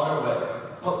 On her way.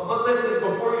 But listen,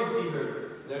 before you see her,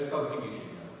 there's something you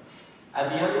should know. At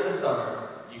the end of the summer,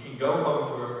 you can go home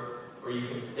to her, or you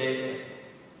can stay in.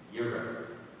 You're right.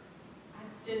 I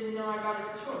didn't know I got a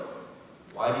choice.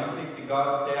 Why do you think the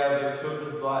gods stay out of their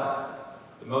children's lives?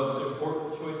 The most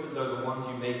important choices are the ones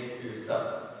you make for yourself.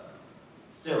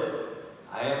 Still,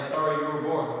 I am sorry you were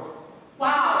born.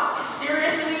 Wow,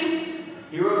 seriously?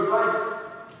 Hero's life,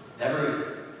 never easy.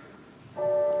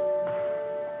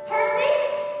 Percy?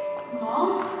 Mom?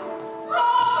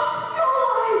 Mom, you're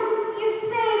alive! You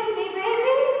saved me,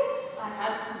 baby! I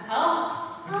had some help.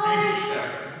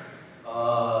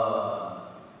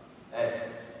 Hey,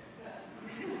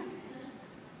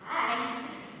 Hi.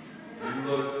 you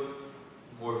look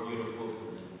more beautiful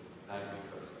than I do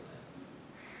personally.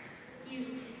 You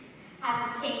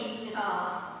haven't changed at all.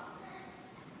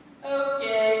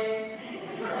 Okay.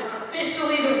 This is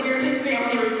officially the weirdest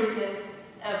family reunion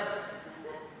ever.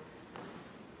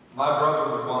 My brother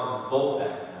would want his bolt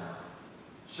back now.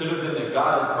 Should have been the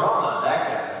god of drama, that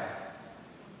guy.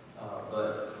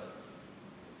 But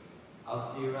I'll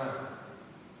see you around.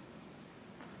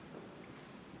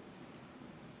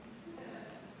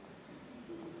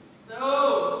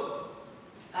 So,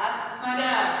 that's my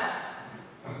dad.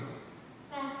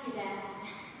 That's your dad.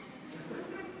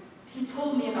 He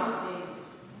told me about Dave.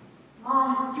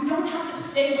 Mom, you don't have to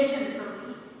stay with him for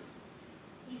me.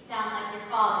 You sound like your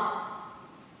father.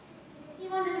 He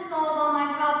wanted to solve all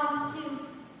my problems too.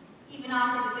 Even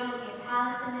offered to build me a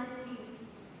palace in the sea.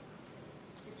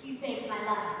 But you saved my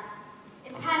life.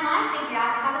 It's time I figure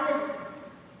out how to live it.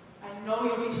 I know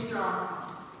you'll be strong.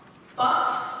 But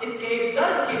if Gabe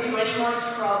does give you any more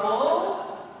trouble...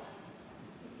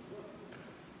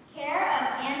 Care of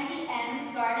Auntie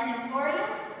M's Garden Emporium?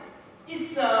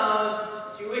 It's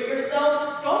a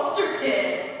do-it-yourself sculpture kit.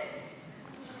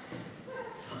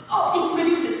 Oh, it's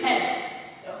Medusa's head.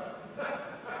 So.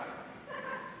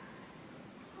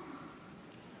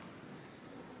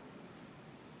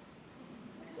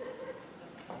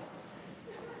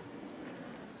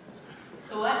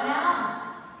 So what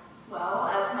now? Well,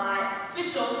 as my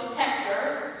official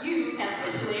protector, you can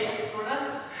officially escort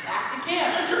us back to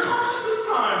camp. And you're conscious this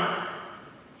time.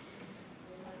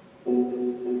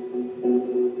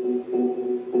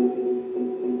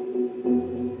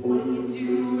 What do you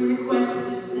do when the quest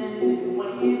is ended? What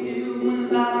do you do when the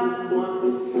battle's won?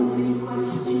 So many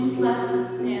questions left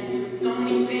unanswered, so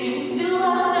many things still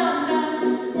left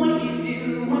undone. What do you do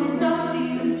when it's up to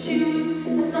you to choose?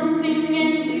 Has something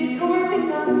ended or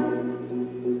begun?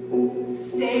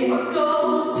 Stay or go,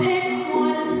 pick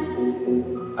one.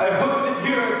 I hooked it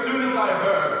here as soon as I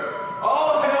heard.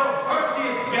 All hail Percy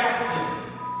Jackson,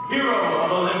 hero of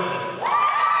Olympus.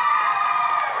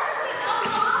 Percy's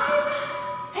alive!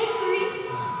 Hey, Clarice,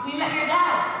 we met your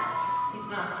dad. He's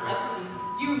not sexy.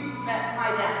 You met my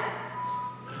dad.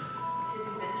 Did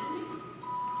he mention me?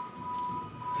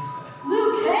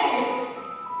 Luke, hey!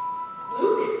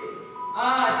 Luke?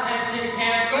 Attention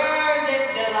campers, it's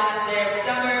the last day of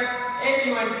summer. If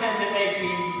you intend to make me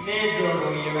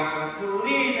miserable year-round,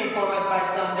 please inform us by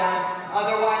sundown.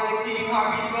 Otherwise, the cleaning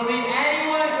harpies will leave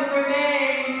anyone who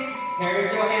remains. Harry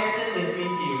Johansson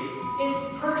listening to you. It's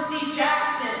Percy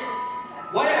Jackson.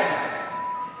 Whatever.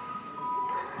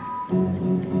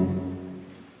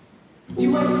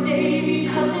 Do I stay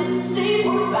because it's safe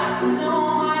or back to the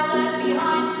home I left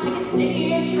behind? I can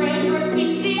stay and train for a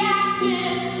piece of the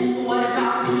action. But what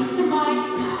about peace of mind?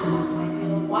 What's my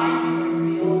feel? Why do I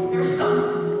feel there's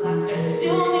something left I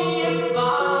still need to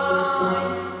find?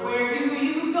 Where do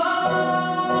you go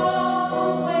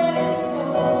when it's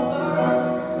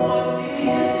over? What do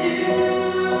you do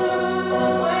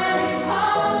when it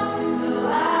comes to the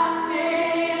last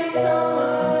day of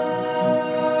summer?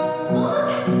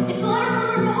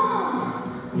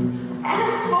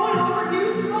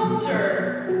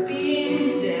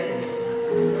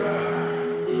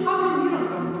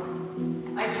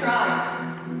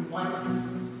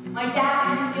 My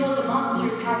dad couldn't deal with the monster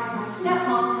attacks, and my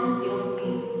stepmom couldn't deal with me.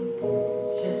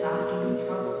 It's just asking for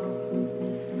trouble.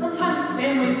 Sometimes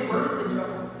family's worse than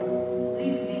trouble.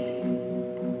 Believe me.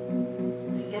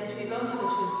 I guess we both have a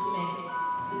choice to make.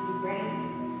 Sleepy brain.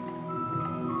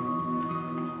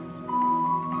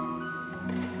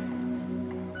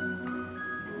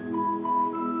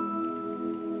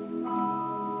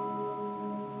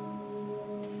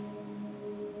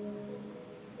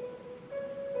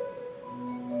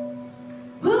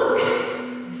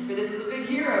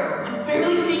 I've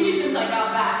barely seen you since I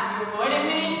got back. You avoided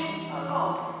me? Not at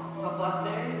all. Tough last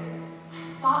day. I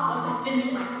thought once I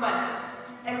finished my quest,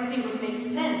 everything would make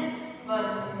sense, but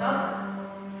it doesn't.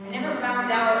 I never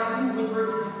found out who was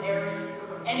working with Ares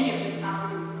or what any of this has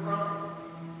to do with Chronos.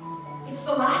 It's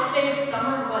the last day of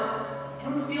summer, but I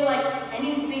don't feel like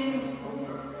anything's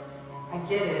over. I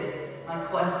get it. My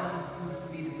quest was supposed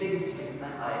to be the biggest thing in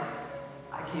my life.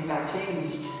 I came back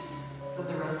changed, but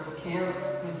the rest of camp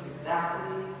was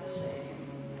exactly the same.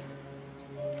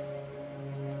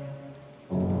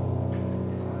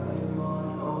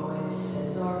 Everyone always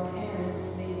says our parents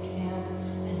made camp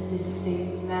as this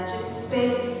safe magic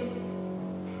space.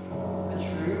 The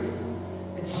truth,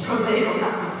 it's so they don't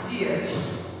have to see us.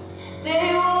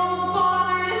 They won't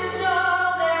bother to show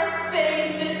their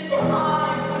faces.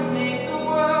 Time to make the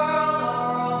world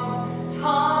our own.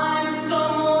 Time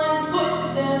someone put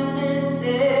them in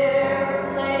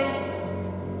their place.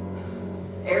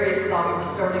 Ares thought we were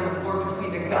starting a war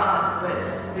between the gods, but it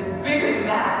was bigger than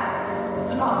that.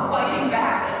 It's about fighting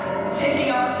back, taking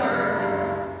our turn.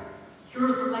 You're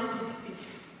the lightning thief.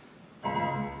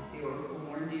 The Oracle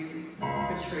warned you,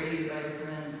 betrayed you by a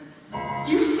friend.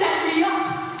 You set me up!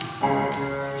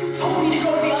 You told me to go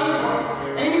to the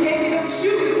underworld, and you gave me those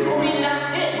shoes to put me in that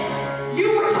pit. You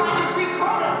were trying to free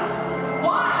Chronos.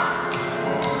 Why?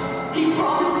 He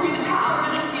promised me the power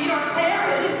to defeat our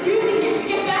parents. Using you to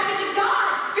get back into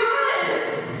gods. Good!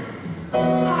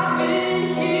 I've been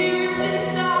here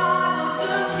since I was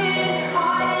a kid,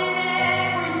 hiding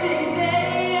everything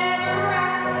they ever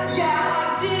asked. Yeah, I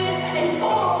did, and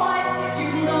for once, you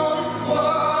know this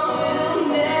world will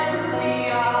never be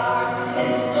ours,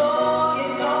 as long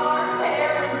as our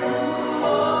parents move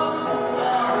on.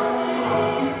 I'll do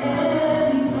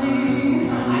anything.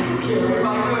 I don't care if I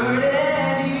hurt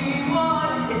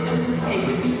anyone. It doesn't pay to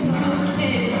be a good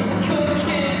kid, a good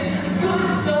kid, a good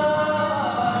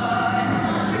son.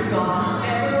 The gods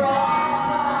never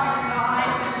on our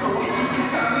side, so if you can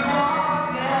turn me off,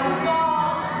 never fall.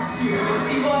 You can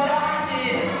see what I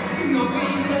did.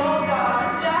 Nobody knows our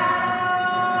shadow.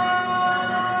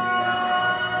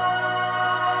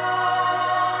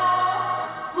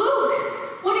 Luke,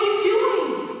 what are you doing?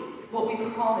 What we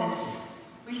promised.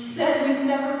 We said we'd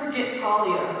never forget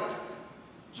Talia.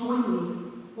 Join me.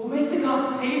 We'll make the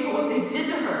gods pay for what they did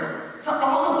to her. To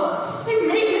all of us. They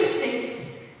made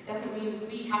mistakes. Doesn't mean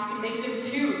we have to make them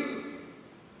too.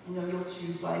 I know you'll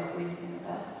choose wisely,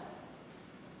 Annabeth.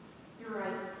 You're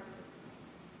right.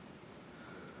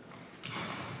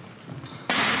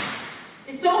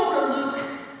 It's over, Luke.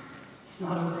 It's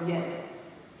not over yet.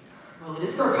 Well, it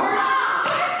is for her.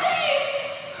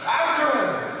 After him!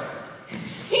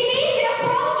 He needs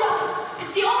ambrosia.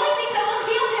 It's the only thing that will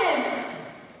heal him.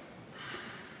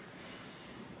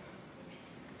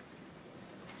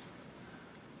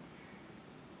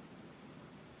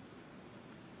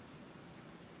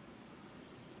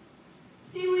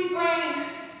 Seaweed brain.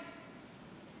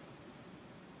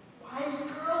 Wise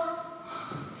girl.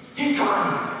 He's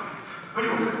gone! But he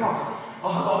won't come off.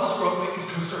 I'll have all the squirrels make these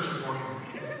go searching for him.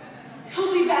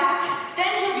 He'll be back.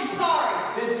 Then he'll be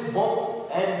sorry. This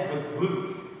won't end with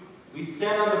Luke. We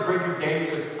stand on the brink of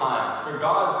dangerous times, for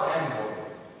gods and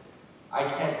mortals. I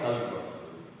can't tell you what to do.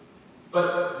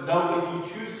 But know if you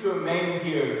choose to remain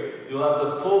here, you'll have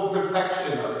the full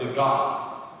protection of the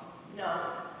gods. No.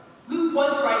 Luke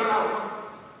was right about one.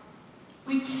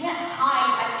 We can't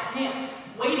hide at camp,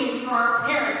 waiting for our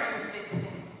parents to fix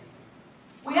things.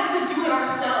 We have to do it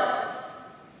ourselves.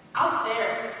 Out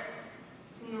there.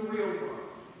 In the real world.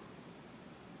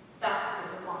 That's where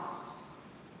the monsters.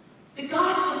 The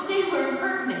gods will say we're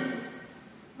impertinent.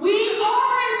 We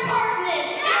are impertinent!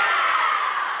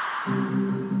 Yeah!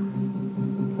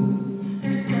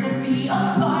 There's gonna be a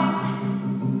fight.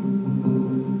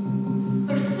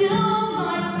 There still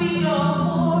might be a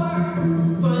war.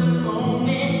 For the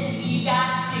moment, we got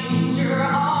danger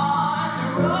on the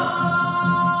run.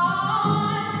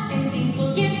 And things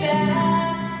will get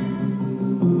bad.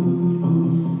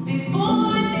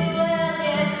 Before they will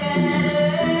get better.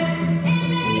 It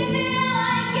may feel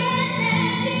like an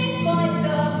ending, but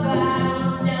the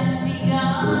battle's just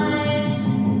begun.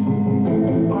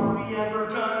 Are we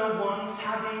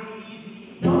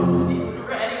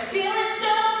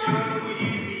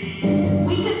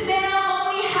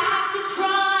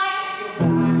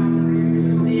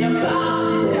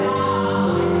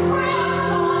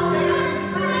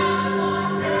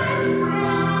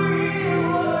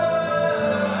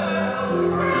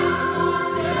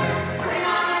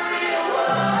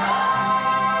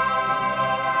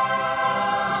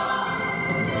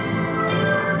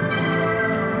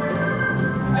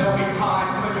there'll be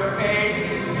times